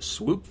birds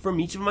swoop from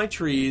each of my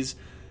trees,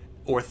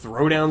 or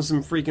throw down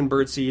some freaking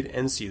birdseed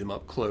and see them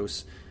up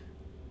close.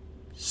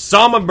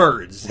 Saw my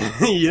birds.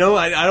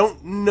 I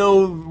don't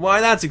know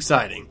why that's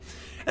exciting.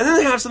 And then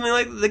they have something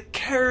like the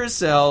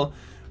carousel,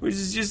 which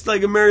is just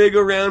like a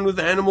merry-go-round with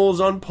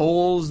animals on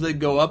poles that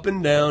go up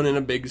and down in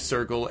a big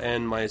circle,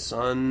 and my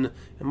son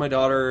and my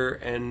daughter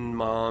and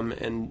mom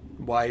and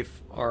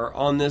wife are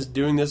on this,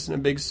 doing this in a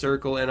big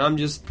circle, and I'm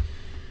just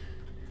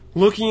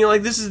looking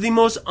like this is the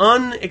most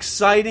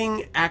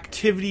unexciting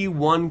activity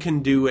one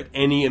can do at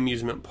any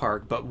amusement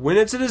park. But when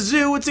it's at a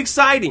zoo, it's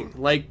exciting.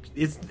 Like,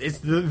 it's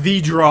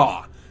the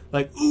draw.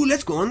 Like, ooh,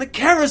 let's go on the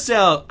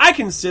carousel. I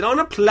can sit on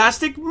a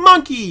plastic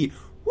monkey.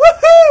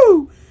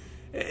 Woohoo!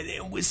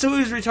 So it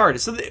was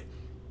retarded. So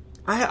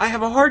I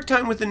have a hard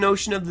time with the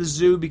notion of the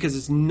zoo because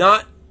it's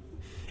not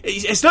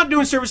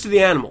doing service to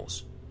the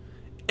animals.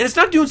 And it's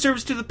not doing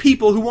service to the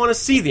people who want to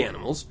see the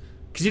animals,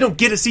 because you don't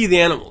get to see the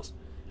animals.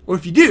 Or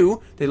if you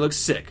do, they look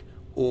sick,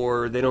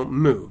 or they don't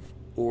move,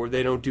 or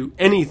they don't do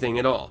anything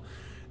at all.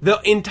 The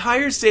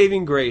entire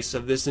saving grace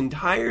of this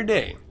entire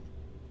day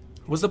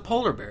was the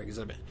polar bear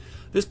exhibit.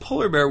 This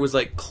polar bear was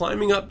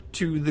climbing up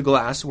to the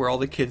glass where all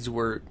the kids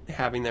were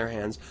having their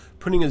hands,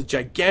 putting his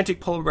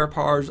gigantic polar bear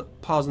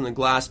paws in the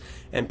glass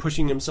and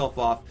pushing himself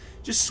off,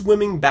 just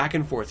swimming back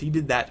and forth. He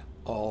did that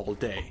all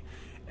day.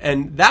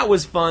 And that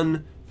was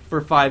fun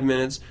for 5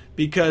 minutes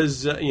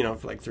because,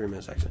 for 3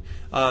 minutes actually,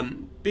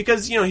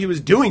 because, he was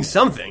doing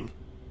something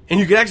And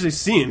you could actually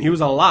see him. He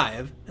was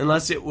alive,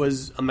 unless it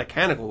was a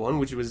mechanical one,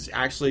 which was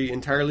actually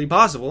entirely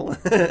possible,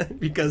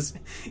 because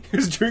he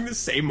was doing the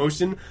same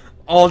motion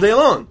all day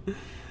long.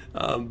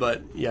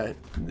 But, yeah,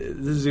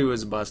 the zoo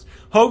is a bust.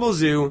 Hogle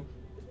Zoo,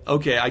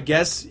 okay, I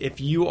guess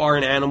if you are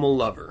an animal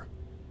lover,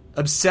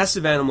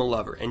 obsessive animal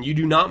lover, and you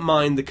do not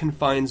mind the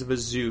confines of a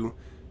zoo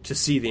to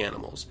see the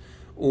animals,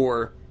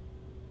 or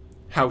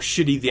how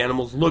shitty the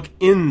animals look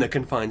in the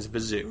confines of a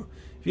zoo,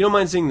 if you don't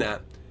mind seeing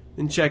that,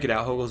 then check it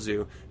out, Hogle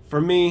Zoo.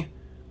 For me,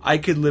 I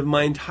could live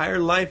my entire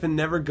life and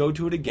never go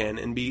to it again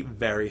and be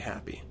very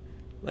happy.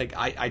 Like,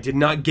 I did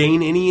not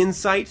gain any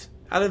insight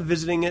out of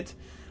visiting it,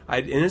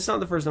 and it's not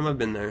the first time I've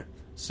been there,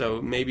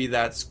 so maybe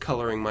that's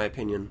coloring my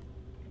opinion.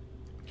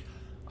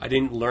 I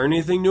didn't learn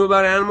anything new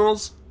about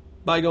animals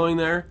by going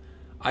there.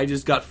 I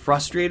just got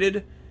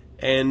frustrated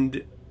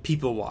and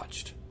people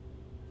watched.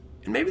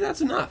 And maybe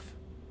that's enough,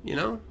 you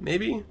know?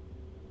 Maybe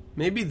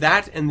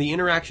that and the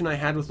interaction I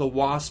had with a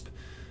wasp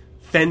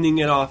fending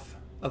it off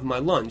of my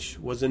lunch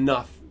was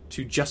enough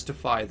to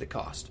justify the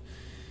cost.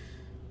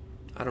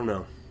 I don't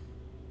know.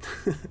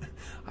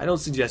 I don't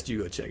suggest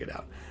you go check it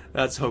out.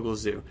 That's Hogle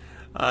Zoo.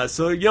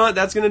 So, you know what?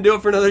 That's going to do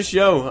it for another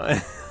show. I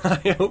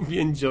hope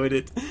you enjoyed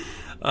it.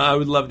 I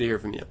would love to hear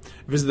from you.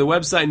 Visit the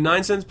website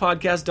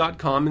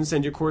 9centspodcast.com and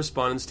send your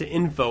correspondence to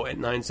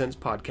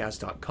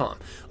info@9centspodcast.com.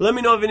 Let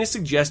me know of any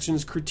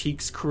suggestions,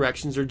 critiques,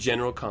 corrections, or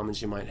general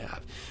comments you might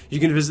have. You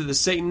can visit the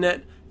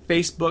SatanNet,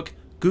 Facebook,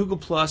 Google+,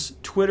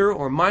 Twitter,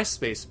 or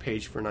MySpace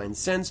page for 9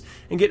 cents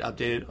and get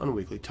updated on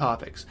weekly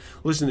topics.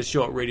 Listen to the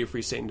show at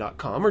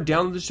radiofreesatan.com or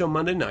download the show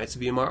Monday nights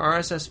via my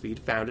RSS feed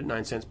found at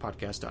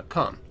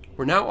 9centspodcast.com.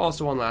 We're now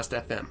also on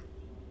Last.fm.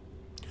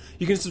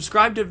 You can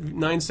subscribe to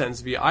 9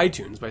 Cents via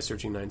iTunes by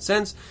searching 9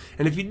 Cents,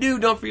 and if you do,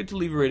 don't forget to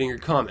leave a rating or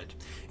comment.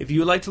 If you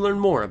would like to learn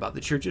more about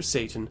the Church of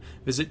Satan,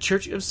 visit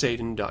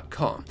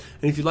churchofsatan.com.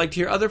 And if you'd like to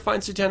hear other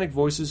fine satanic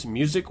voices,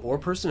 music, or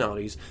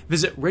personalities,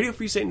 visit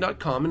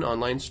radiofreesatan.com, an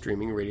online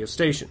streaming radio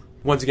station.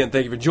 Once again,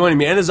 thank you for joining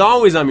me, and as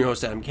always, I'm your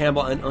host, Adam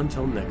Campbell, and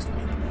until next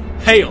week,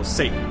 hail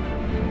Satan!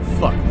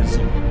 Fuck the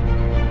zoo.